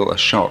feel a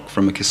shock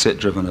from a cassette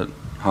driven at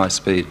high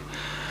speed.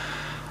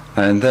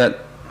 And that,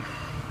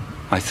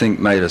 I think,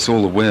 made us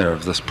all aware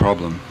of this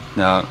problem.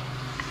 Now,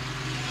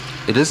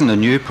 it isn't a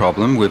new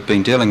problem. We've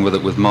been dealing with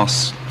it with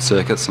MOS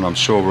circuits, and I'm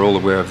sure we're all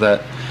aware of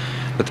that.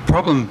 But the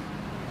problem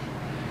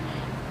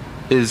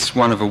is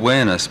one of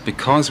awareness,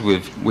 because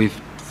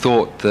we've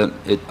thought that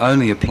it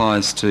only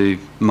applies to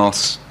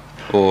MOS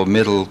or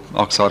metal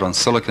oxide on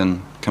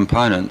silicon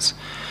components.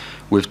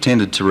 We've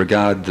tended to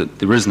regard that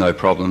there is no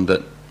problem,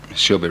 that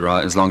she'll be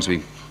right as long as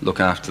we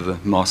look after the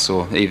MOS,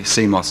 or even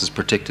CMOS is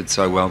protected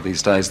so well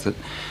these days that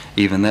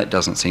even that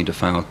doesn't seem to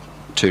fail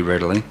too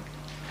readily.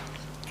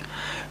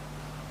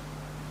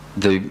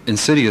 The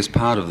insidious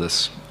part of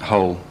this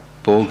whole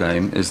ball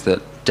game is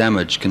that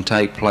damage can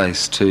take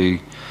place to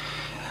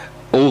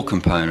all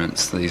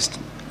components, these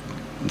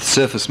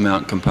surface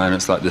mount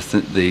components like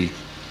the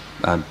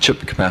chip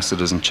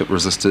capacitors and chip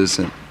resistors,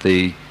 and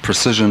the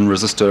precision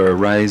resistor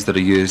arrays that are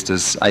used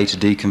as A to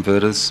D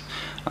converters,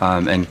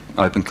 and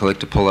open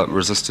collector pull-up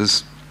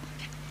resistors.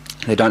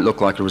 They don't look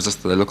like a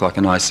resistor, they look like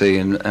an IC,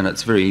 and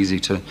it's very easy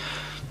to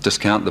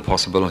discount the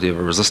possibility of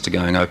a resistor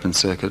going open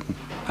circuit,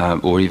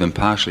 or even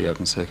partially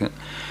open circuit.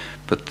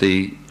 But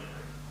the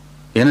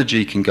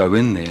energy can go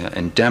in there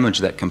and damage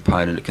that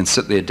component. It can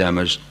sit there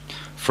damaged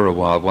for a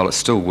while it's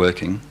still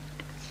working,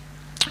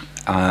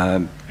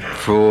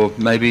 for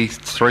maybe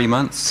 3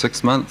 months,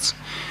 6 months.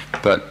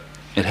 But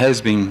it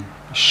has been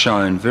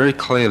shown very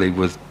clearly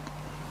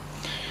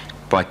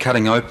by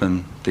cutting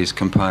open these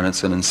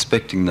components and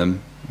inspecting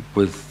them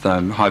with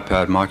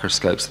high-powered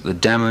microscopes, that the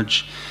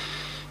damage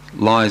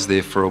lies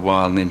there for a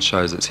while and then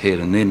shows its head,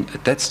 and then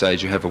at that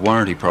stage you have a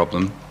warranty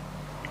problem.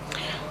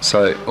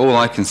 So all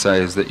I can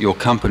say is that your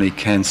company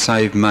can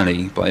save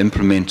money by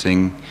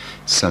implementing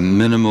some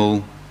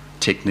minimal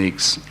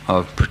techniques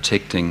of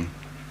protecting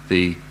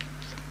the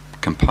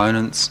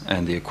components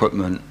and the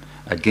equipment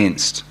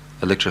against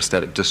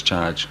electrostatic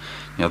discharge.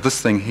 Now, this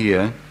thing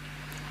here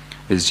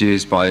is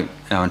used by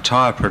our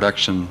entire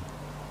production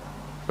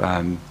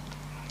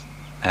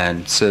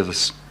and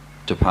service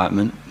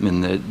department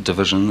in the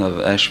division of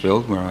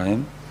Ashfield, where I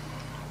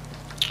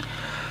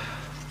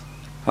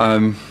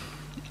am.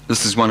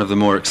 This is one of the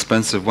more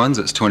expensive ones.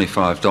 It's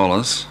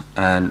 $25,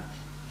 and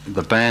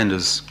the band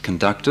is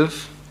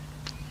conductive.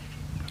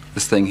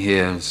 This thing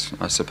here is,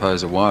 I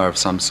suppose, a wire of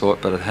some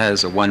sort, but it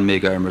has a 1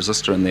 megohm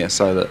resistor in there,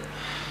 so that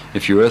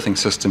if your earthing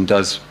system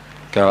does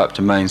go up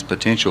to mains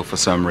potential for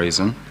some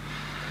reason,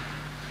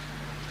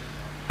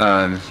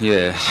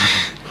 yeah,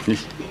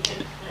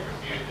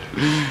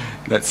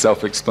 that's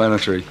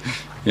self-explanatory.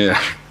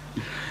 Yeah.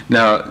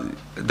 Now,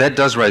 that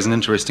does raise an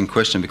interesting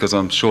question, because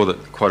I'm sure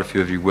that quite a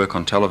few of you work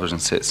on television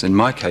sets. In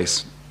my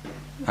case,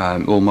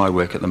 all my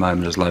work at the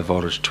moment is low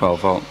voltage,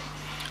 12 volt.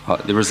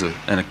 There is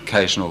an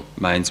occasional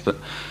mains, but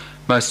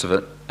most of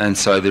it, and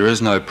so there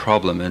is no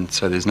problem, and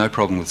so there's no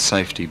problem with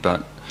safety.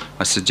 But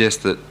I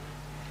suggest that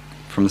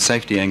from the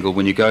safety angle,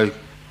 when you go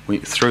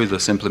through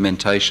this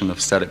implementation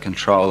of static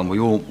control, and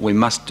we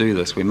must do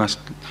this, we must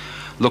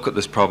look at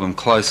this problem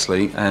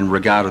closely and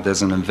regard it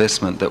as an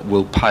investment that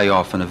will pay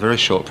off in a very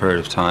short period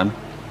of time,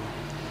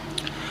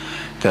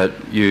 that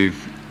you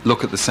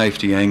look at the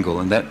safety angle,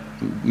 and that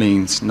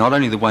means not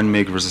only the 1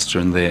 meg resistor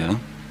in there,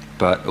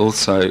 but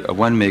also a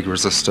 1 meg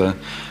resistor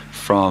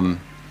from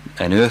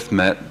an earth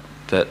mat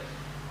that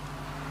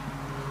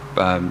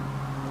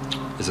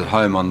is at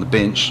home on the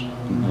bench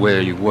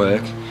where you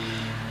work,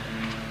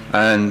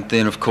 and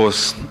then of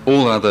course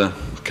all other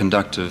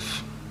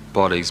conductive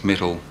bodies,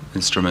 metal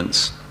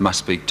instruments,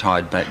 must be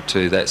tied back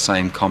to that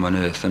same common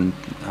earth, and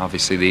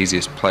obviously the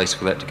easiest place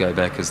for that to go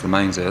back is the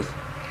mains earth.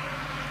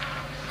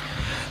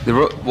 There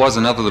was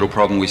another little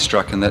problem we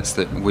struck, and that's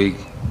that we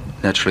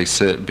naturally,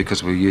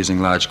 because we were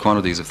using large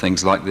quantities of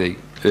things like the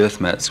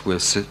earth mats, we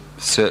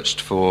searched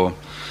for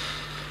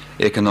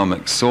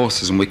economic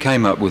sources, and we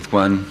came up with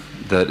one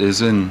that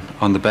is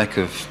on the back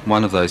of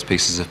one of those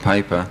pieces of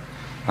paper,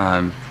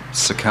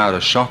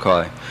 cicada shock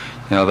eye.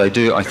 Now I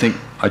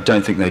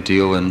don't think they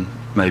deal in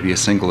maybe a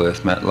single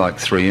earth mat like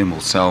 3M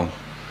will sell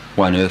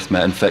one earth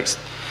mat. In fact,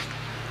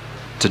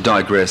 to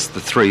digress,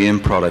 the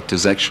 3M product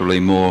is actually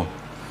more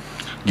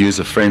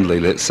user-friendly,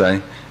 let's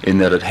say, in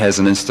that it has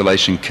an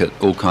installation kit,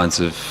 all kinds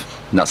of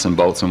nuts and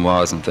bolts and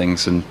wires and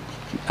things,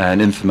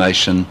 and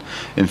information.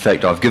 In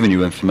fact, I've given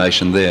you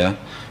information there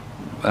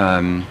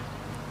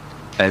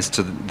as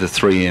to the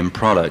 3M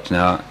product.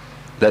 Now,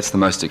 that's the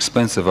most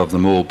expensive of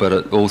them all, but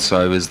it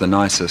also is the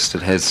nicest.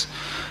 It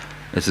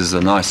is a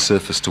nice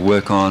surface to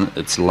work on,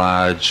 it's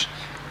large,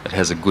 it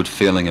has a good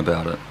feeling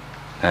about it,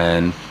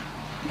 and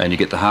you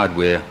get the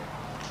hardware.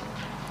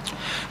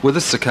 With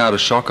the Cicada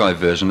Shock Eye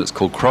version, it's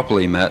called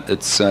Croppily Mat.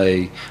 It's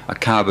a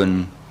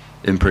carbon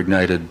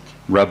impregnated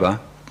rubber,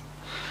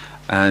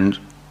 and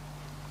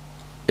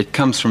it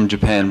comes from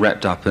Japan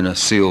wrapped up in a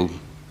sealed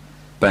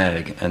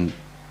bag, and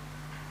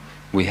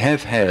we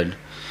have had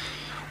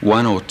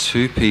 1 or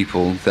 2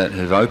 people that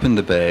have opened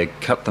the bag,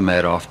 cut the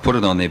mat off, put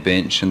it on their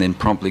bench, and then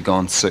promptly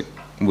gone sick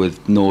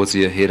with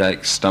nausea,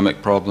 headaches,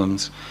 stomach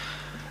problems,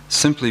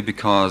 simply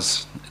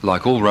because,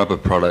 like all rubber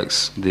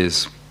products,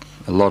 there's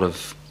a lot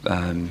of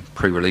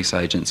pre-release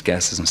agents,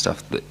 gases and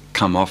stuff that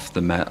come off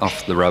the mat,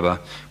 off the rubber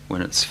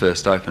when it's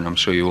first open. I'm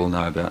sure you all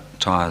know about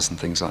tyres and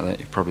things like that.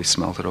 You've probably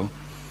smelt it all.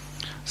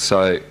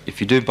 So if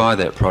you do buy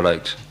that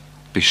product,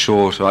 be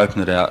sure to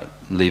open it out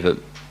and leave it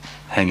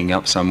hanging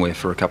up somewhere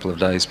for a couple of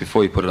days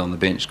before you put it on the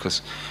bench,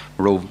 because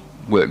we all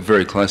work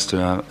very close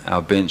to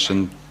our bench,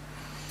 and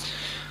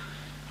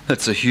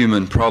it's a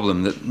human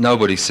problem that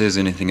nobody says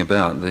anything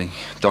about. The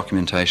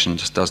documentation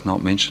just does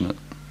not mention it.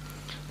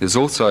 There's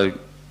also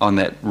on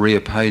that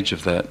rear page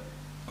of that,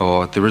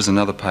 or there is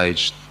another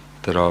page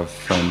that I've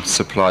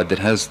supplied that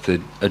has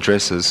the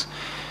addresses.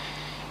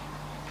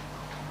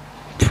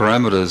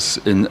 Parameters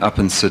up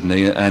in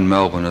Sydney and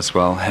Melbourne as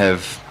well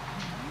have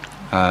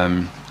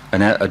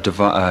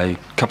a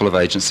couple of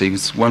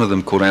agencies, one of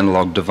them called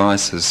Analog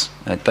Devices.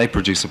 They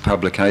produce a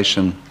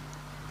publication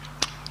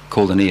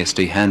called an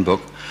ESD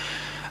handbook,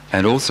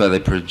 and also they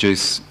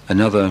produce a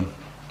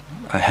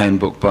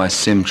handbook by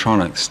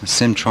Semtronics.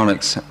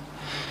 Semtronics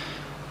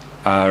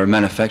are a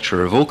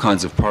manufacturer of all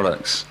kinds of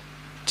products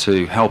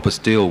to help us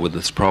deal with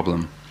this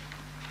problem,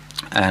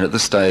 and at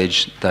this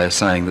stage they are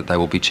saying that they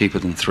will be cheaper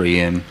than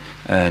 3M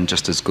and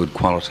just as good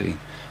quality.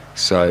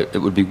 So it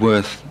would be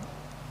worth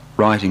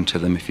writing to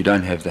them if you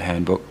don't have the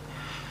handbook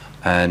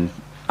and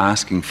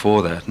asking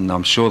for that, and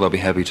I'm sure they'll be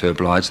happy to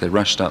oblige. They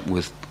rushed up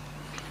with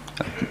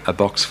a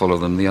box full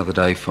of them the other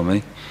day for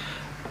me,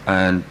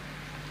 and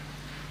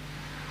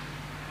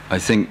I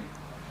think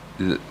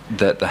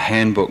that the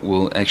handbook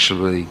will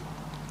actually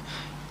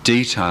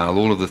detail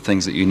all of the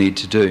things that you need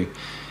to do.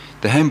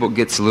 The handbook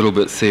gets a little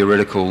bit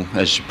theoretical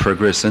as you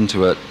progress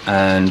into it,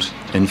 and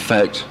in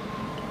fact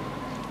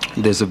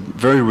there's a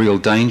very real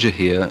danger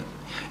here,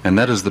 and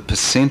that is the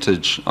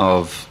percentage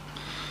of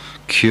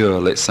cure,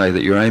 let's say,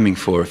 that you're aiming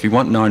for. If you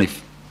want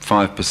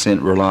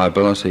 95%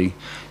 reliability,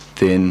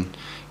 then,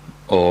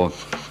 or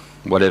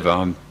whatever,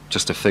 I'm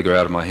just a figure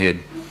out of my head,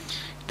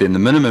 then the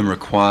minimum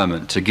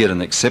requirement to get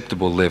an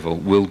acceptable level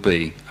will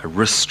be a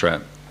wrist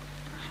strap,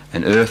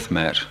 an earth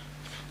mat,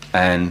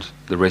 and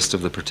the rest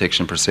of the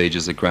protection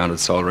procedures, a grounded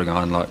soldering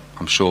iron, like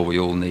I'm sure we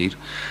all need.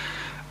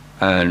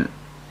 And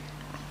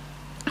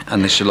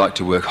unless you like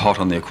to work hot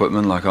on the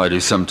equipment like I do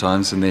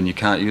sometimes, and then you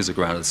can't use a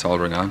grounded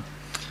soldering iron.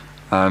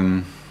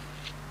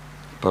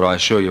 But I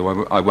assure you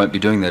I won't be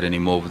doing that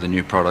anymore with the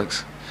new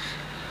products.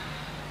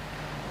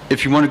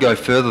 If you want to go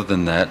further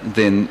than that,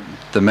 then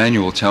the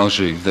manual tells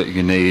you that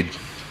you need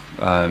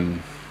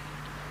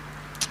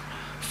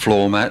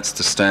floor mats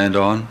to stand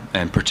on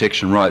and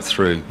protection right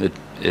through.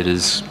 It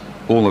is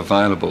all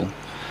available,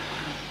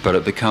 but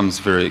it becomes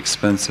very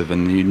expensive,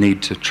 and you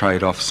need to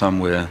trade off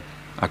somewhere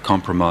a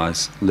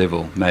compromise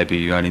level. Maybe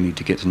you only need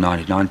to get to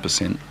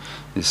 99%.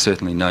 There's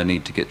certainly no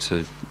need to get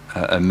to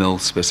a mil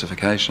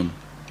specification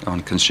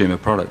on consumer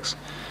products.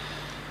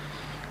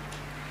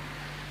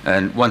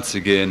 And once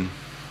again,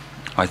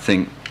 I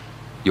think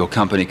your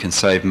company can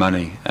save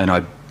money, and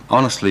I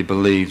honestly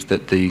believe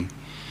that the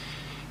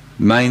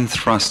main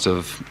thrust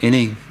of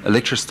any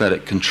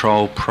electrostatic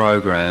control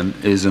program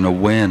is an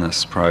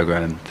awareness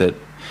program, that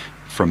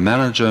from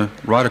manager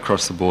right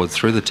across the board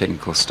through the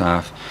technical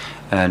staff.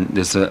 And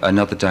there's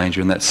another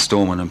danger, and that's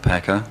storeman and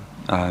packer.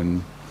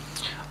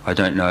 I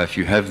don't know if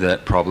you have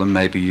that problem.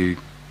 Maybe you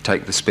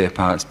take the spare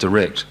parts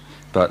direct,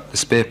 but the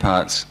spare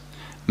parts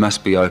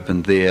must be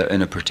opened there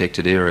in a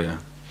protected area.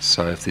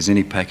 So if there's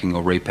any packing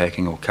or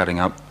repacking or cutting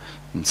up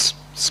and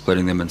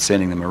splitting them and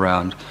sending them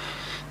around,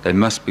 they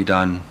must be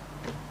done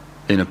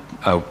in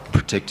a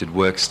protected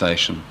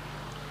workstation.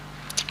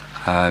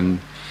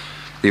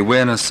 The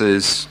awareness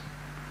is,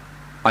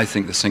 I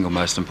think, the single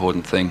most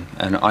important thing,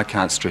 and I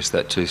can't stress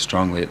that too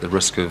strongly at the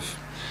risk of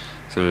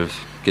sort of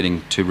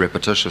getting too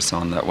repetitious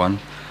on that one.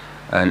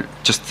 And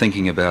just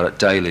thinking about it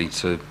daily,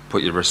 to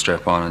put your wrist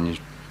strap on and you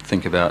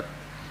think about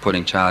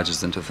putting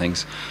charges into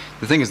things.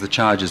 The thing is, the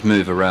charges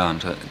move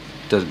around. It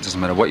doesn't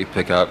matter what you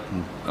pick up.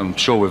 I'm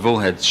sure we've all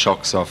had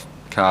shocks off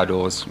car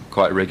doors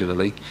quite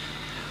regularly.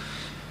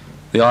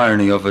 The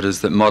irony of it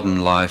is that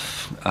modern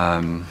life,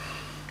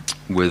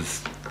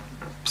 with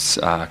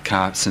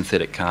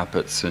synthetic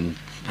carpets and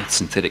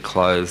synthetic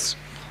clothes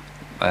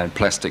and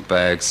plastic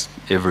bags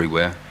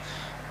everywhere,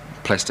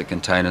 plastic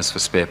containers for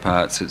spare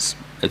parts,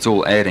 it's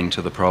all adding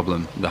to the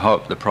problem.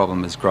 The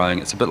problem is growing.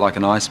 It's a bit like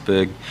an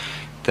iceberg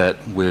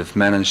that we've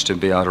managed to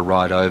be able to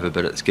ride over,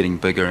 but it's getting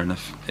bigger, and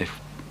if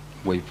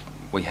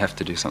we have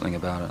to do something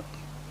about it.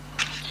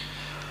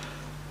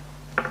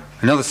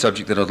 Another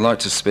subject that I'd like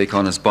to speak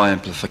on is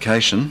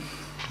bi-amplification,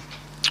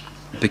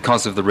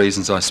 because of the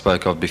reasons I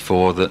spoke of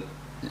before, that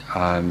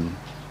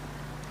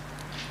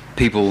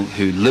people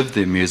who live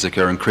their music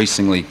are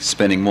increasingly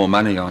spending more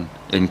money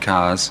in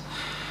cars.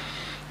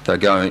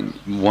 They're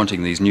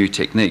wanting these new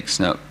techniques.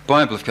 Now,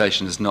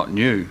 bi-amplification is not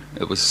new.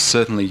 It was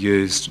certainly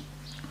used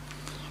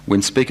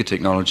when speaker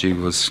technology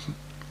was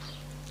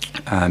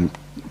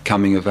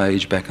coming of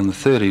age back in the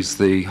 30s.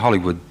 The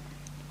Hollywood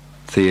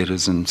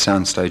theatres and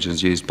sound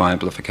stages used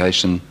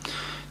bi-amplification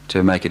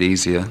to make it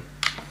easier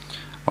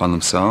on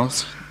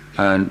themselves.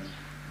 And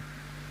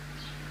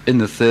in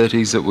the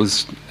 30s,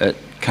 it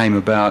came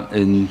about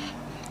in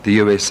the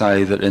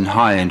USA that in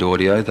high-end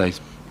audio they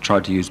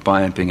tried to use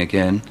bi-amping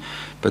again,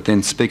 but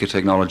then speaker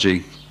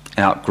technology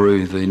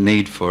outgrew the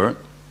need for it,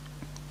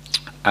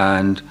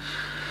 and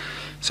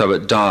so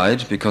it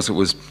died because it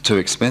was too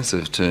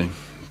expensive to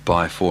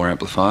buy 4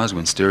 amplifiers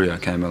when stereo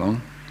came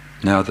along.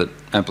 Now that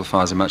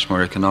amplifiers are much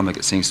more economic,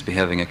 it seems to be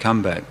having a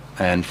comeback,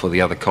 and for the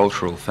other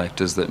cultural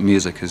factors that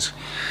music is,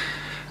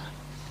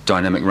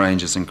 dynamic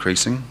range is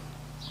increasing.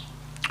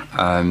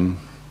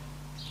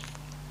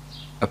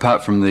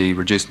 Apart from the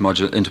reduced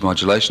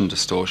intermodulation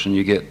distortion,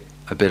 you get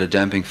a better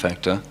damping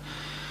factor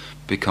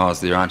because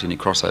there aren't any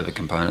crossover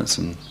components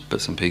and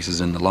bits and pieces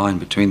in the line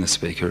between the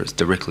speaker. It's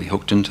directly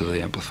hooked into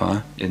the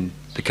amplifier. In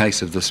the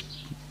case of this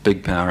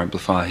big power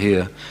amplifier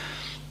here,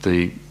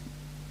 the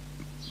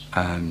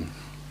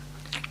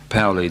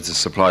power leads are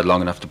supplied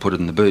long enough to put it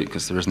in the boot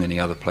because there isn't any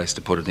other place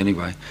to put it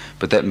anyway.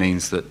 But that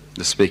means that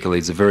the speaker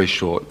leads are very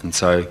short, and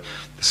so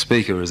the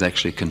speaker is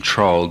actually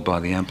controlled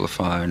by the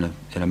amplifier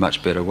in a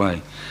much better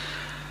way.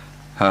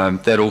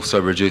 That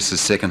also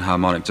reduces second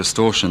harmonic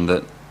distortion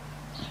that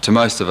to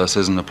most of us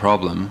isn't a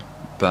problem,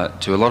 but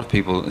to a lot of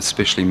people,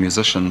 especially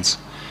musicians,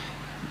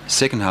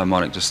 second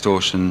harmonic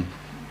distortion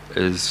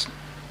is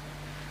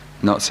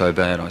not so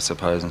bad, I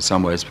suppose, in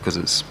some ways, because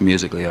it's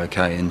musically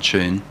okay in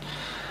tune.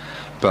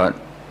 But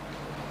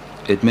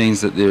it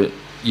means that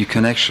you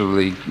can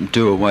actually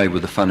do away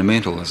with the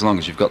fundamental. As long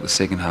as you've got the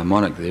second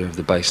harmonic there of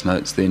the bass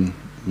notes, then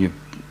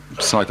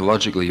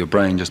psychologically your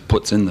brain just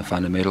puts in the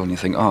fundamental and you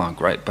think, oh,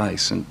 great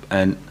bass.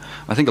 And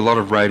I think a lot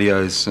of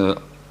radios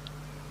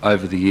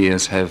over the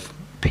years have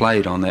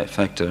played on that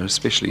factor,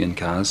 especially in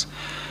cars.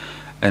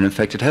 And in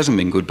fact, it hasn't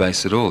been good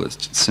bass at all.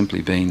 It's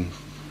simply been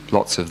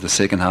lots of the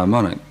second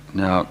harmonic.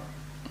 Now,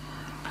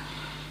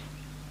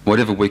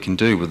 whatever we can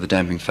do with the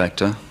damping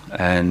factor,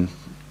 and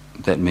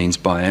that means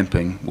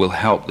bi-amping, will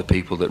help the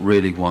people that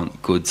really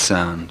want good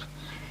sound.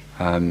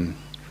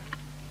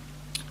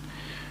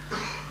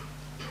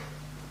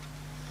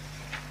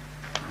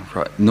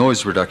 Right.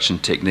 Noise reduction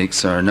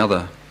techniques are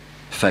another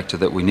factor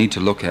that we need to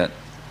look at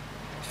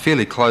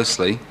fairly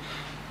closely,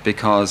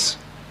 because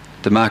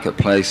the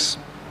marketplace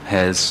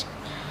has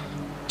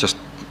just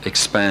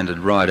expanded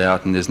right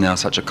out, and there's now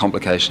such a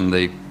complication.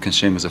 The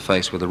consumers are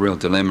faced with a real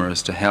dilemma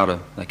as to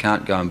they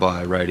can't go and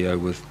buy a radio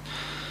with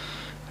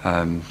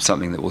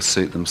something that will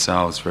suit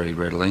themselves very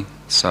readily.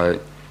 So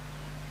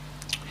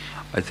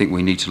I think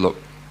we need to look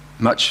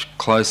much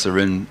closer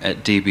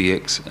at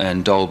DBX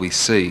and Dolby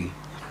C.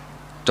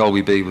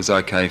 Dolby B was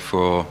okay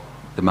for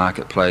the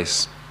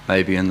marketplace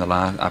maybe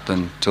up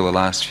until the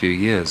last few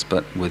years,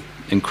 but with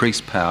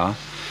increased power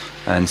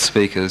and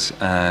speakers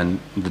and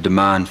the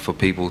demand for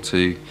people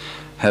to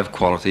have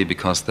quality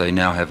because they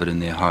now have it in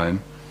their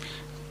home,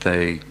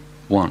 they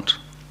want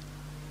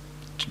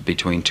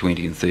between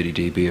 20 and 30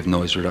 dB of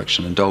noise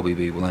reduction, and Dolby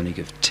B will only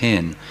give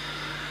 10.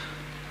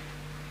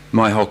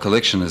 My whole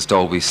collection is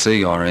Dolby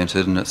C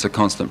oriented, and it's a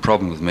constant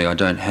problem with me. I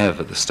don't have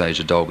at this stage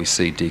a Dolby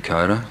C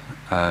decoder.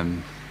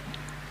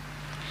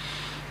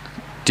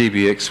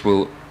 DBX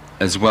will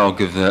as well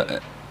give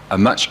a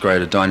much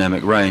greater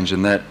dynamic range,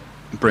 and that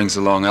brings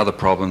along other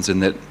problems in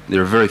that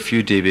there are very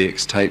few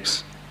DBX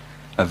tapes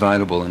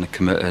available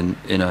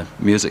in a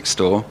music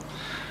store.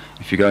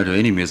 If you go to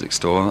any music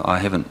store, I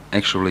haven't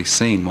actually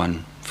seen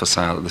one for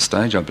sale at this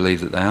stage. I believe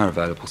that they are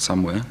available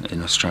somewhere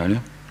in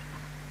Australia.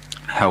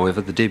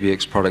 However, the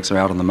DBX products are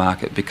out on the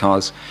market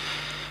because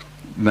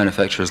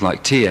manufacturers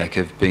like TEAC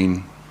have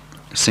been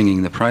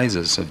singing the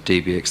praises of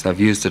DBX. They've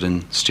used it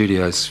in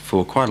studios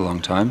for quite a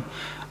long time,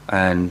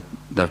 and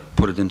they've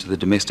put it into the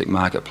domestic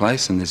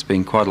marketplace, and there's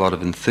been quite a lot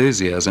of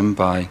enthusiasm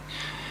by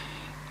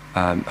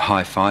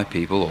hi-fi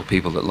people or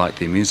people that like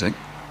their music.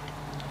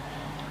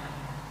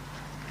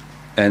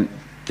 And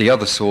the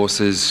other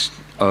sources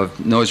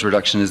of noise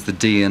reduction is the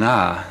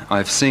DNR.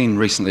 I've seen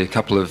recently a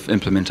couple of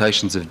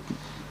implementations of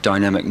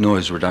dynamic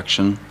noise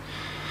reduction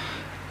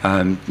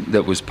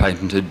that was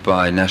patented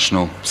by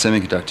National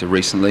Semiconductor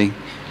recently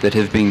that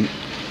have been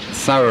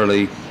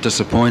thoroughly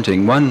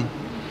disappointing. One,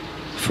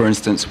 for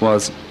instance,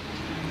 was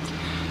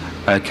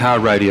a car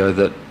radio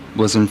that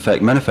was in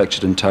fact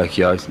manufactured in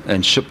Tokyo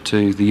and shipped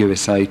to the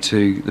USA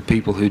to the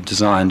people who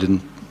designed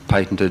and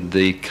patented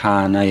the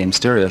car and AM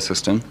stereo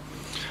system.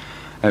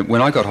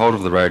 When I got hold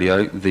of the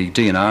radio, the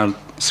DNR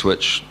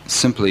switch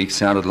simply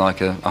sounded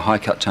like a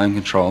high-cut tone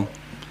control,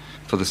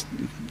 for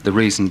the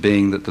reason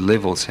being that the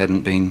levels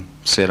hadn't been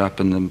set up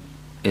in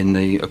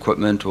the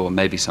equipment, or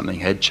maybe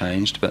something had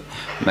changed, but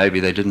maybe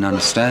they didn't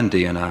understand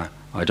DNR.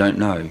 I don't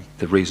know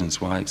the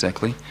reasons why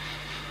exactly.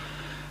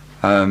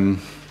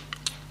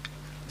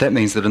 That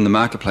means that in the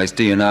marketplace,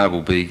 DNR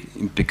will be,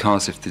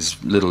 because if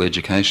there's little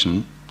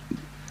education,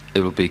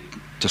 it will be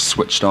just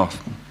switched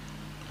off.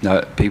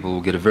 No, people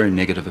will get a very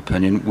negative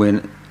opinion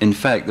when, in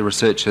fact, the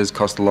research has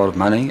cost a lot of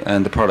money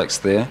and the product's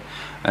there,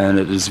 and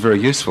it is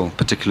very useful,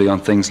 particularly on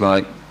things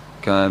like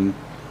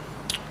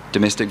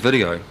domestic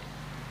video.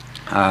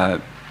 The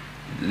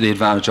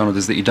advantage on it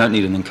is that you don't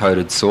need an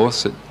encoded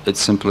source. It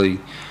simply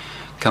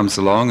comes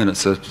along, and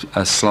it's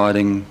a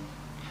sliding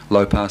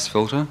low-pass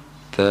filter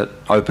that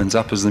opens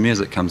up as the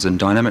music comes in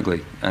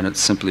dynamically, and it's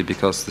simply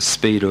because the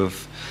speed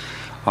of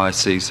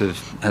ICs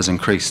has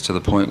increased to the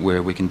point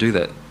where we can do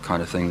that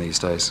kind of thing these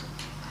days.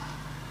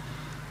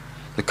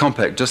 The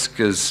compact disc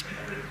is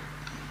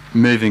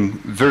moving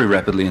very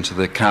rapidly into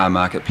the car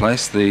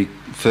marketplace. The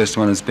first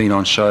one has been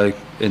on show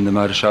in the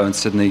motor show in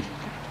Sydney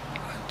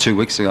 2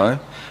 weeks ago,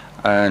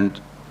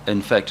 and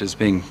in fact is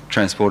being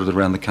transported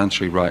around the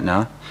country right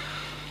now.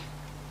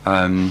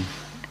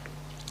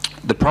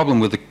 The problem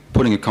with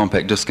putting a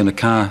compact disc in a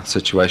car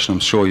situation, I'm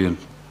sure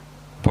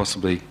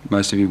possibly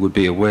most of you would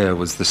be aware,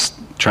 was this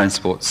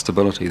transport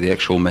stability, the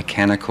actual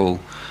mechanical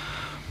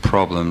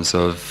problems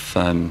of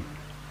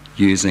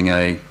using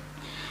a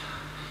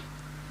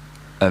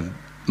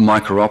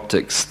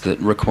micro-optics that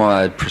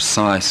required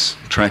precise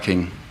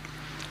tracking.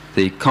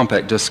 The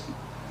compact disc,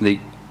 the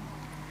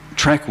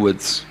track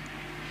width's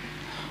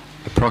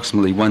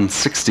approximately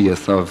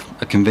 1/60th of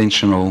a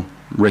conventional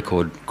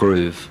record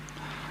groove,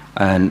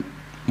 and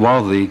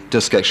while the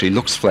disc actually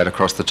looks flat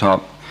across the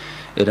top,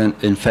 it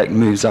in fact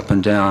moves up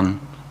and down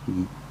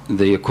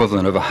the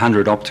equivalent of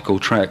 100 optical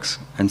tracks.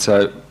 And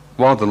so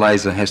while the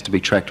laser has to be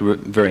tracked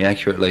very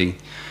accurately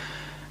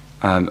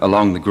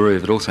along the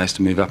groove, it also has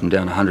to move up and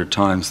down 100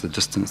 times the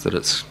distance that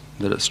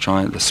it's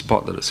trying, the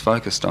spot that it's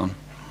focused on.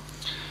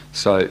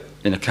 So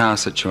in a car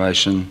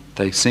situation,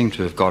 they seem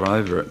to have got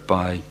over it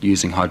by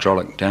using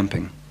hydraulic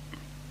damping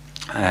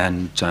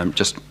and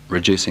just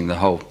reducing the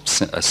whole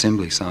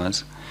assembly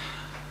size.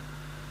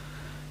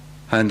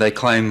 And they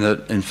claim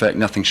that, in fact,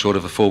 nothing short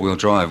of a four-wheel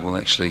drive will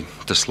actually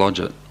dislodge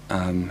it.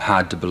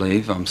 Hard to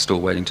believe. I'm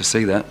still waiting to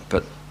see that.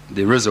 But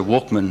there is a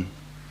Walkman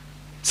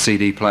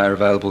CD player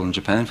available in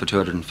Japan for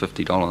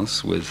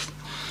 $250 with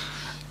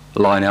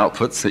line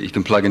outputs that you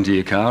can plug into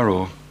your car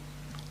or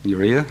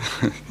your ear.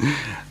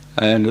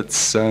 And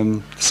it's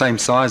the same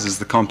size as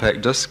the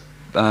compact disc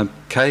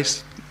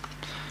case,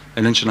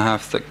 1.5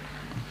 inches thick,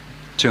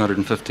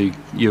 $250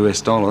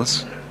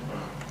 US.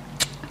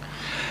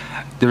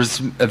 There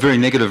is a very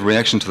negative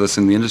reaction to this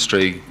in the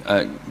industry.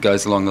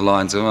 Goes along the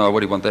lines of, oh,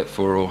 what do you want that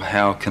for, or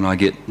how can I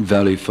get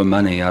value for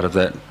money out of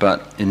that?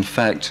 But in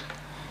fact,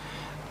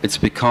 it's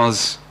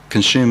because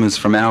consumers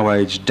from our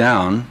age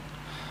down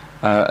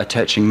are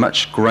attaching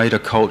much greater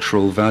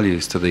cultural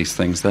values to these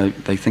things. They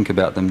think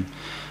about them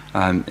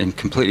in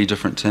completely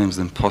different terms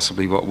than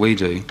possibly what we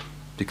do,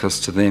 because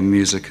to them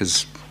music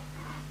is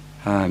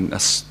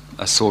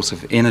a source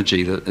of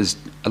energy that is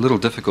a little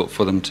difficult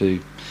for them to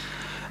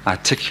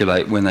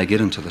articulate when they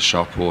get into the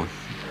shop or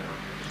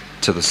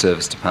to the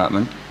service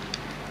department.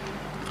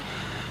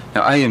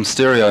 Now, AM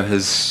stereo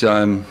has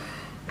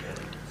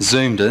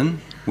zoomed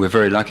in. We're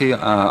very lucky.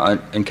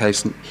 In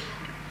case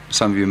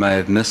some of you may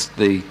have missed,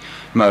 the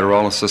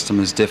Motorola system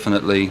is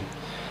definitely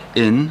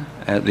in,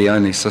 the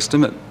only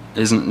system. It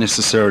isn't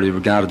necessarily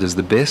regarded as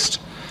the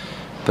best,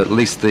 but at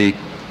least the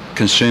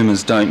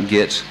consumers don't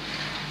get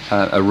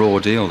a raw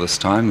deal this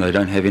time. They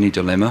don't have any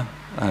dilemma.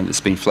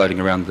 It's been floating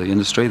around the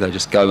industry. They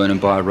just go in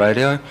and buy a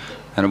radio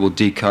and it will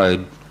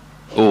decode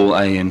all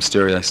AM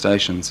stereo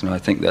stations, and I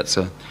think that's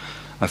a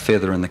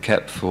feather in the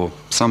cap for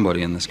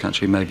somebody in this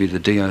country, maybe the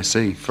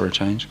DOC for a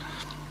change.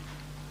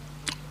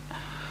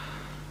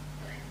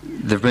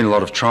 There have been a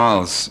lot of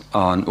trials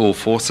on all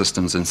 4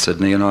 systems in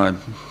Sydney, and I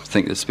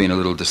think it's been a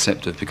little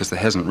deceptive because there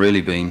hasn't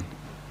really been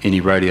any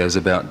radios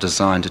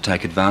designed to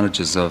take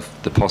advantages of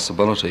the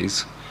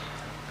possibilities.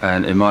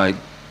 And in my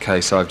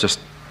case, I've just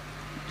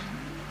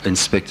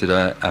inspected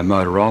a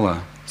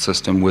Motorola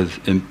system with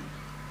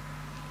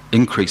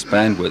increased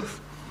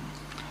bandwidth.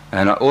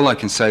 And all I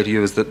can say to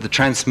you is that the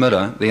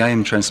transmitter, the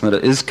AM transmitter,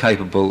 is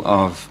capable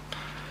of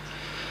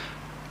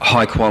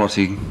high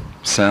quality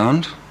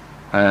sound,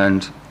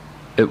 and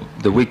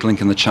the weak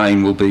link in the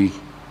chain will be,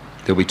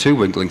 there'll be 2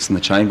 weak links in the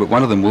chain, but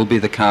one of them will be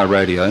the car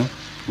radio.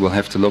 We'll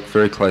have to look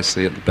very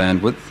closely at the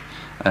bandwidth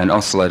and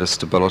oscillator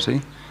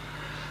stability.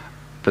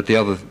 But the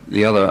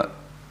other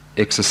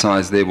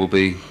exercise there will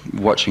be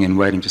watching and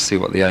waiting to see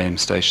what the AM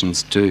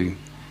stations do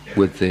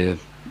with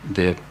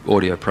their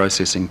audio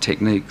processing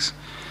techniques.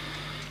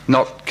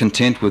 Not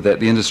content with that,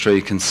 the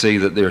industry can see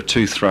that there are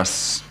 2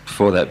 thrusts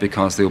for that,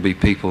 because there'll be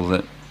people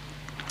that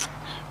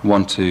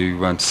want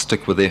to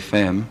stick with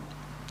FM,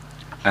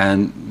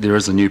 and there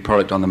is a new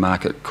product on the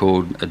market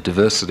called a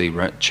diversity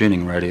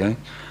tuning radio,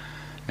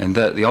 and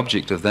the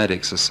object of that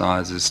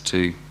exercise is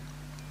to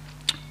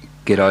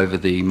get over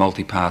the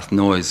multipath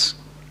noise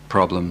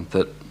problem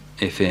that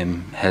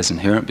FM has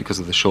inherent because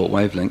of the short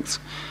wavelengths.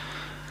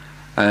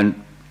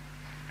 And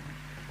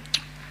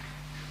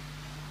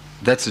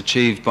that's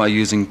achieved by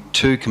using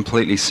 2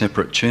 completely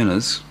separate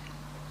tuners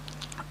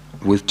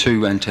with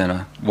 2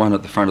 antennae, one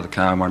at the front of the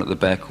car and one at the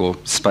back, or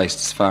spaced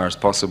as far as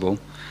possible.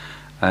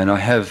 And I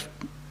have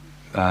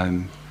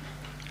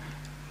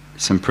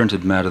some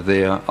printed matter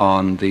there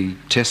on the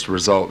test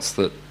results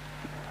that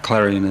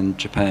Clarion in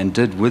Japan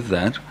did with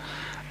that,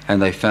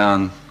 and they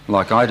found,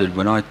 like I did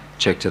when I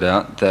checked it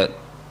out, that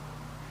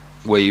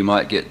where you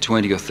might get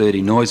 20 or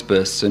 30 noise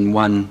bursts in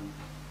one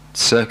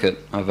circuit,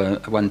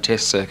 one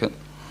test circuit,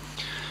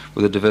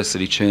 with a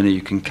diversity tuner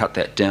you can cut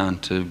that down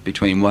to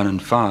between 1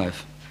 and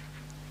 5.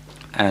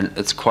 And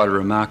it's quite a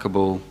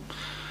remarkable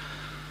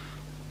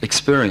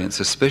experience,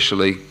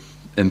 especially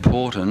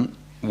important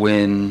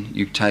when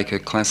you take a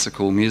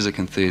classical music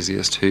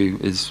enthusiast who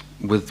is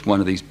with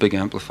one of these big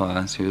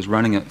amplifiers, who is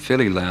running it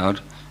fairly loud,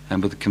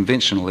 and with a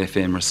conventional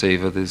FM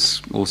receiver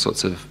there's all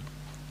sorts of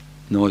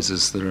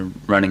noises that are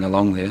running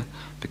along there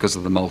because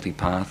of the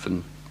multipath,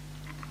 and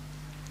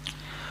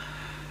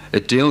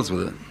it deals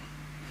with it.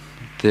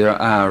 There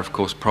are, of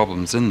course,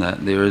 problems in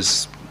that. There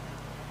is,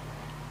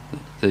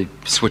 the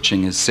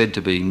switching is said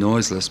to be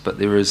noiseless, but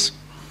there is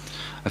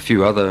a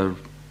few other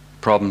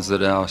problems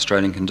that our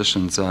Australian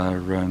conditions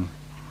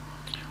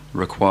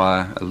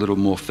require a little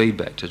more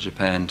feedback to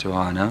Japan to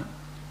iron out.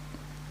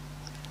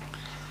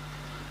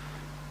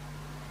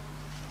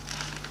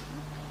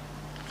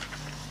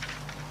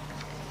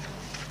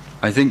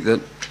 I think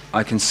that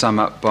I can sum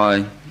up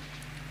by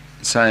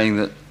saying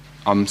that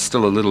I'm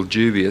still a little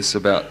dubious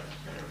about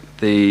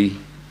the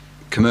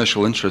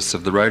commercial interests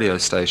of the radio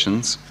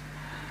stations,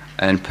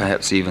 and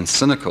perhaps even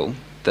cynical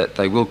that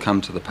they will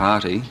come to the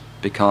party,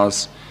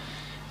 because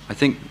I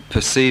think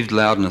perceived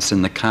loudness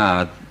in the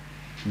car,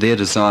 their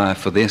desire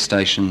for their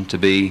station to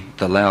be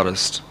the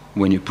loudest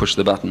when you push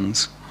the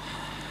buttons,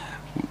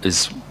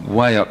 is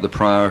way up the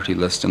priority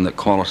list, and that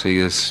quality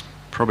is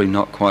probably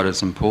not quite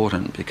as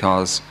important,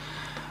 because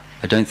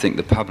I don't think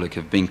the public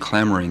have been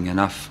clamouring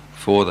enough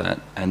for that,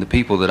 and the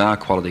people that are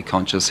quality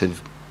conscious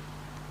have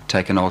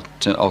taken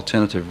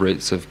alternative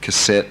routes of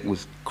cassette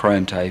with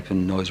chrome tape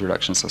and noise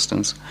reduction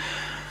systems,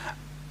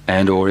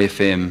 and or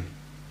FM,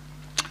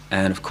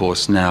 and of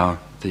course now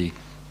the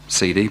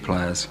CD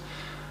players.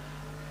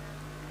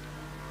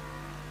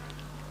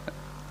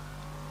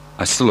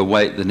 I still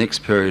await the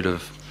next period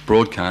of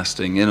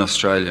broadcasting in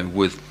Australia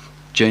with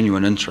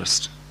genuine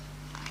interest.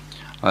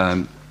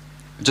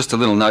 Just a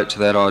little note to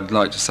that, I'd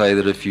like to say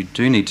that if you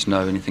do need to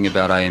know anything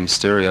about AM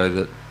stereo,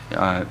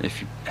 that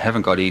if you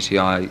haven't got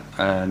ETI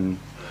and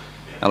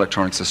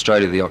Electronics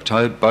Australia,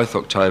 both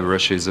October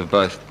issues of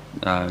both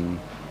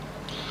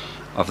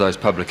of those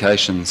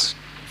publications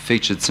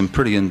featured some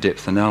pretty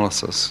in-depth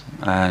analysis,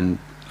 and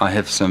I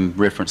have some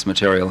reference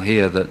material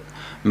here that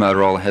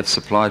Motorola have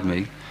supplied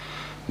me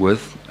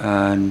with,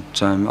 and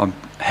I'm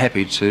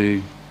happy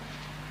to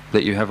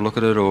let you have a look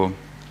at it or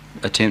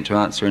attempt to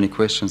answer any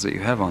questions that you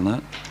have on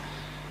that.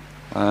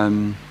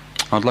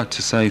 I'd like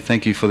to say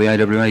thank you for the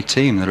AWA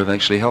team that have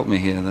actually helped me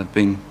here. They've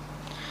been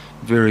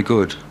very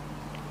good.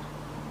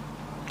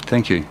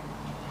 Thank you.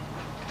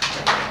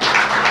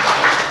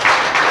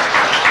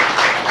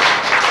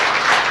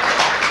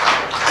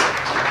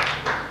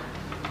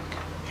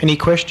 Any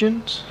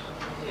questions?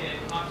 Yeah,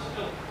 I'm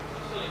still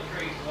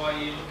intrigued why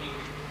you're looking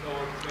for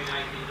between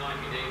 80 and 90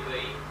 dB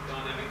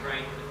dynamic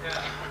range of the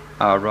car.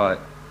 Ah, right.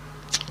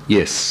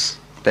 Yes,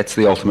 that's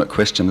the ultimate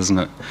question, isn't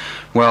it?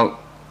 Well,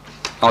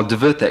 I'll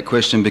divert that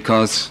question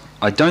because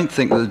I don't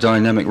think that the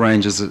dynamic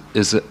range is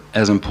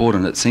as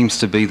important. It seems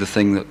to be the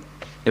thing that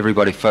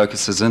everybody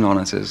focuses in on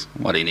and says,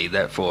 what do you need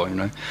that for, you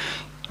know?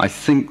 I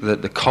think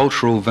that the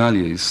cultural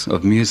values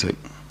of music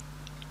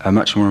are a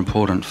much more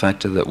important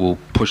factor that will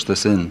push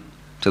this in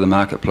to the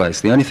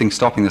marketplace. The only thing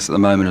stopping this at the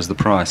moment is the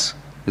price.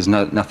 There's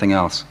nothing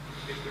else.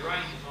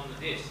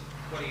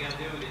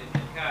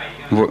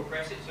 you Well-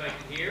 compress it so you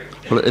can hear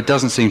it? Well, it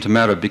doesn't seem to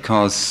matter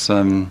because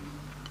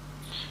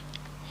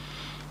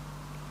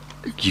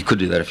you could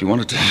do that if you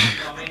wanted to,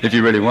 I mean, if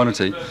you really wanted that's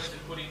to. the purpose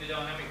of putting the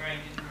dynamic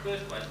range in the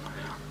first place.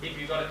 If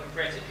you've got to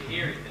compress it to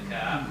hear it in the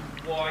car,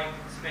 why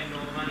spend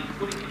all the money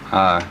putting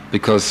it?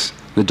 Because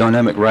the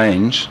dynamic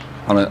range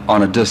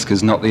on a disc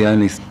is not the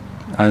only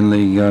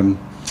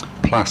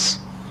plus.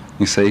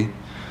 You see,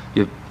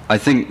 I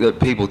think that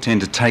people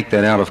tend to take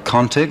that out of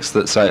context.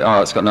 That say,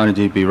 oh, it's got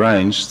 90 dB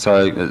range,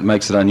 so it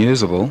makes it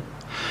unusable.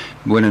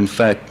 When in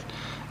fact,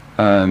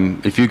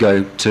 if you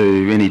go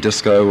to any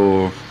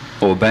disco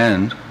or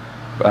band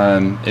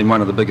in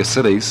one of the bigger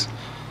cities,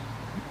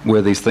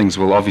 where these things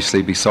will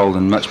obviously be sold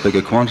in much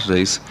bigger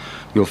quantities,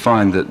 you'll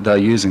find that they're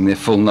using their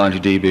full 90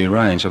 dB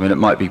range. I mean, it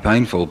might be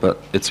painful,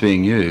 but it's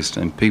being used,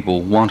 and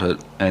people want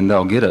it, and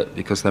they'll get it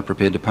because they're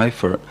prepared to pay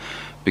for it.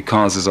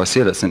 Because, as I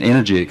said, it's an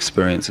energy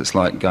experience. It's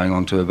like going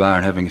onto a bar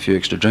and having a few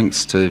extra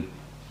drinks to,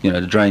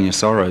 to drain your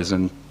sorrows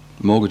and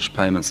mortgage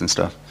payments and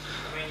stuff.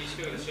 I mean, you've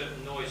still got a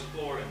certain noise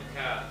floor in the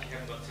car that you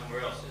haven't got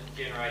somewhere else that's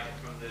generated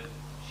from the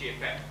sheer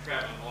fact of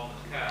travelling along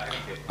in the car.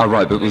 Oh,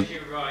 right, but unless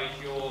you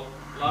raise your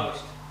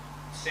lowest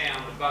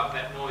sound above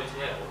that noise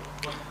level,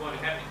 what's the point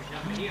of having it? Because you're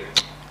not going to hear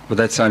it. But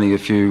that's only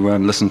if you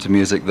listen to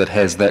music that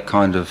has that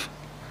kind of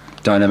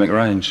dynamic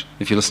range.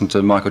 If you listen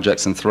to Michael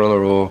Jackson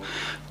Thriller or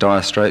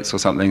Dire Straits or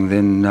something,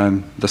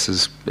 then this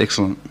is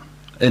excellent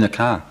in a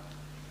car.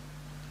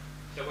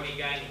 So what are you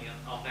gaining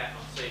on that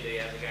on CD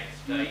as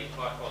against the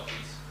high quality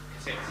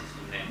cassette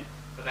system then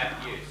for that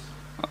use?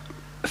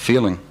 A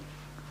feeling.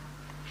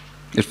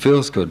 It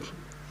feels good.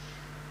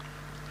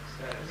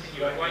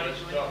 You equate it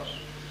to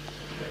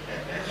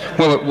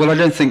anything? Well, I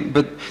don't think,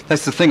 but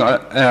that's the thing.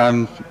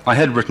 I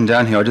had written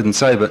down here, I didn't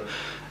say, but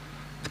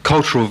the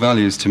cultural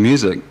values to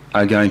music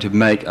are going to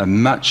make a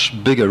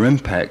much bigger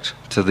impact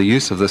to the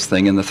use of this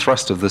thing and the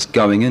thrust of this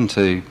going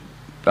into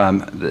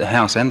the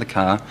house and the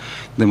car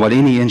than what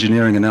any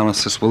engineering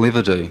analysis will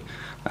ever do.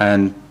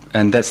 And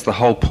that's the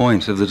whole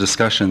point of the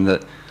discussion,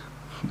 that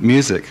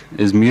music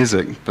is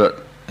music,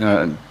 but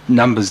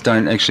numbers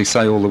don't actually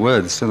say all the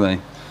words, do they?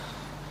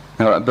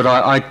 But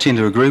I tend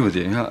to agree with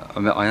you.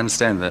 I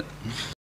understand that.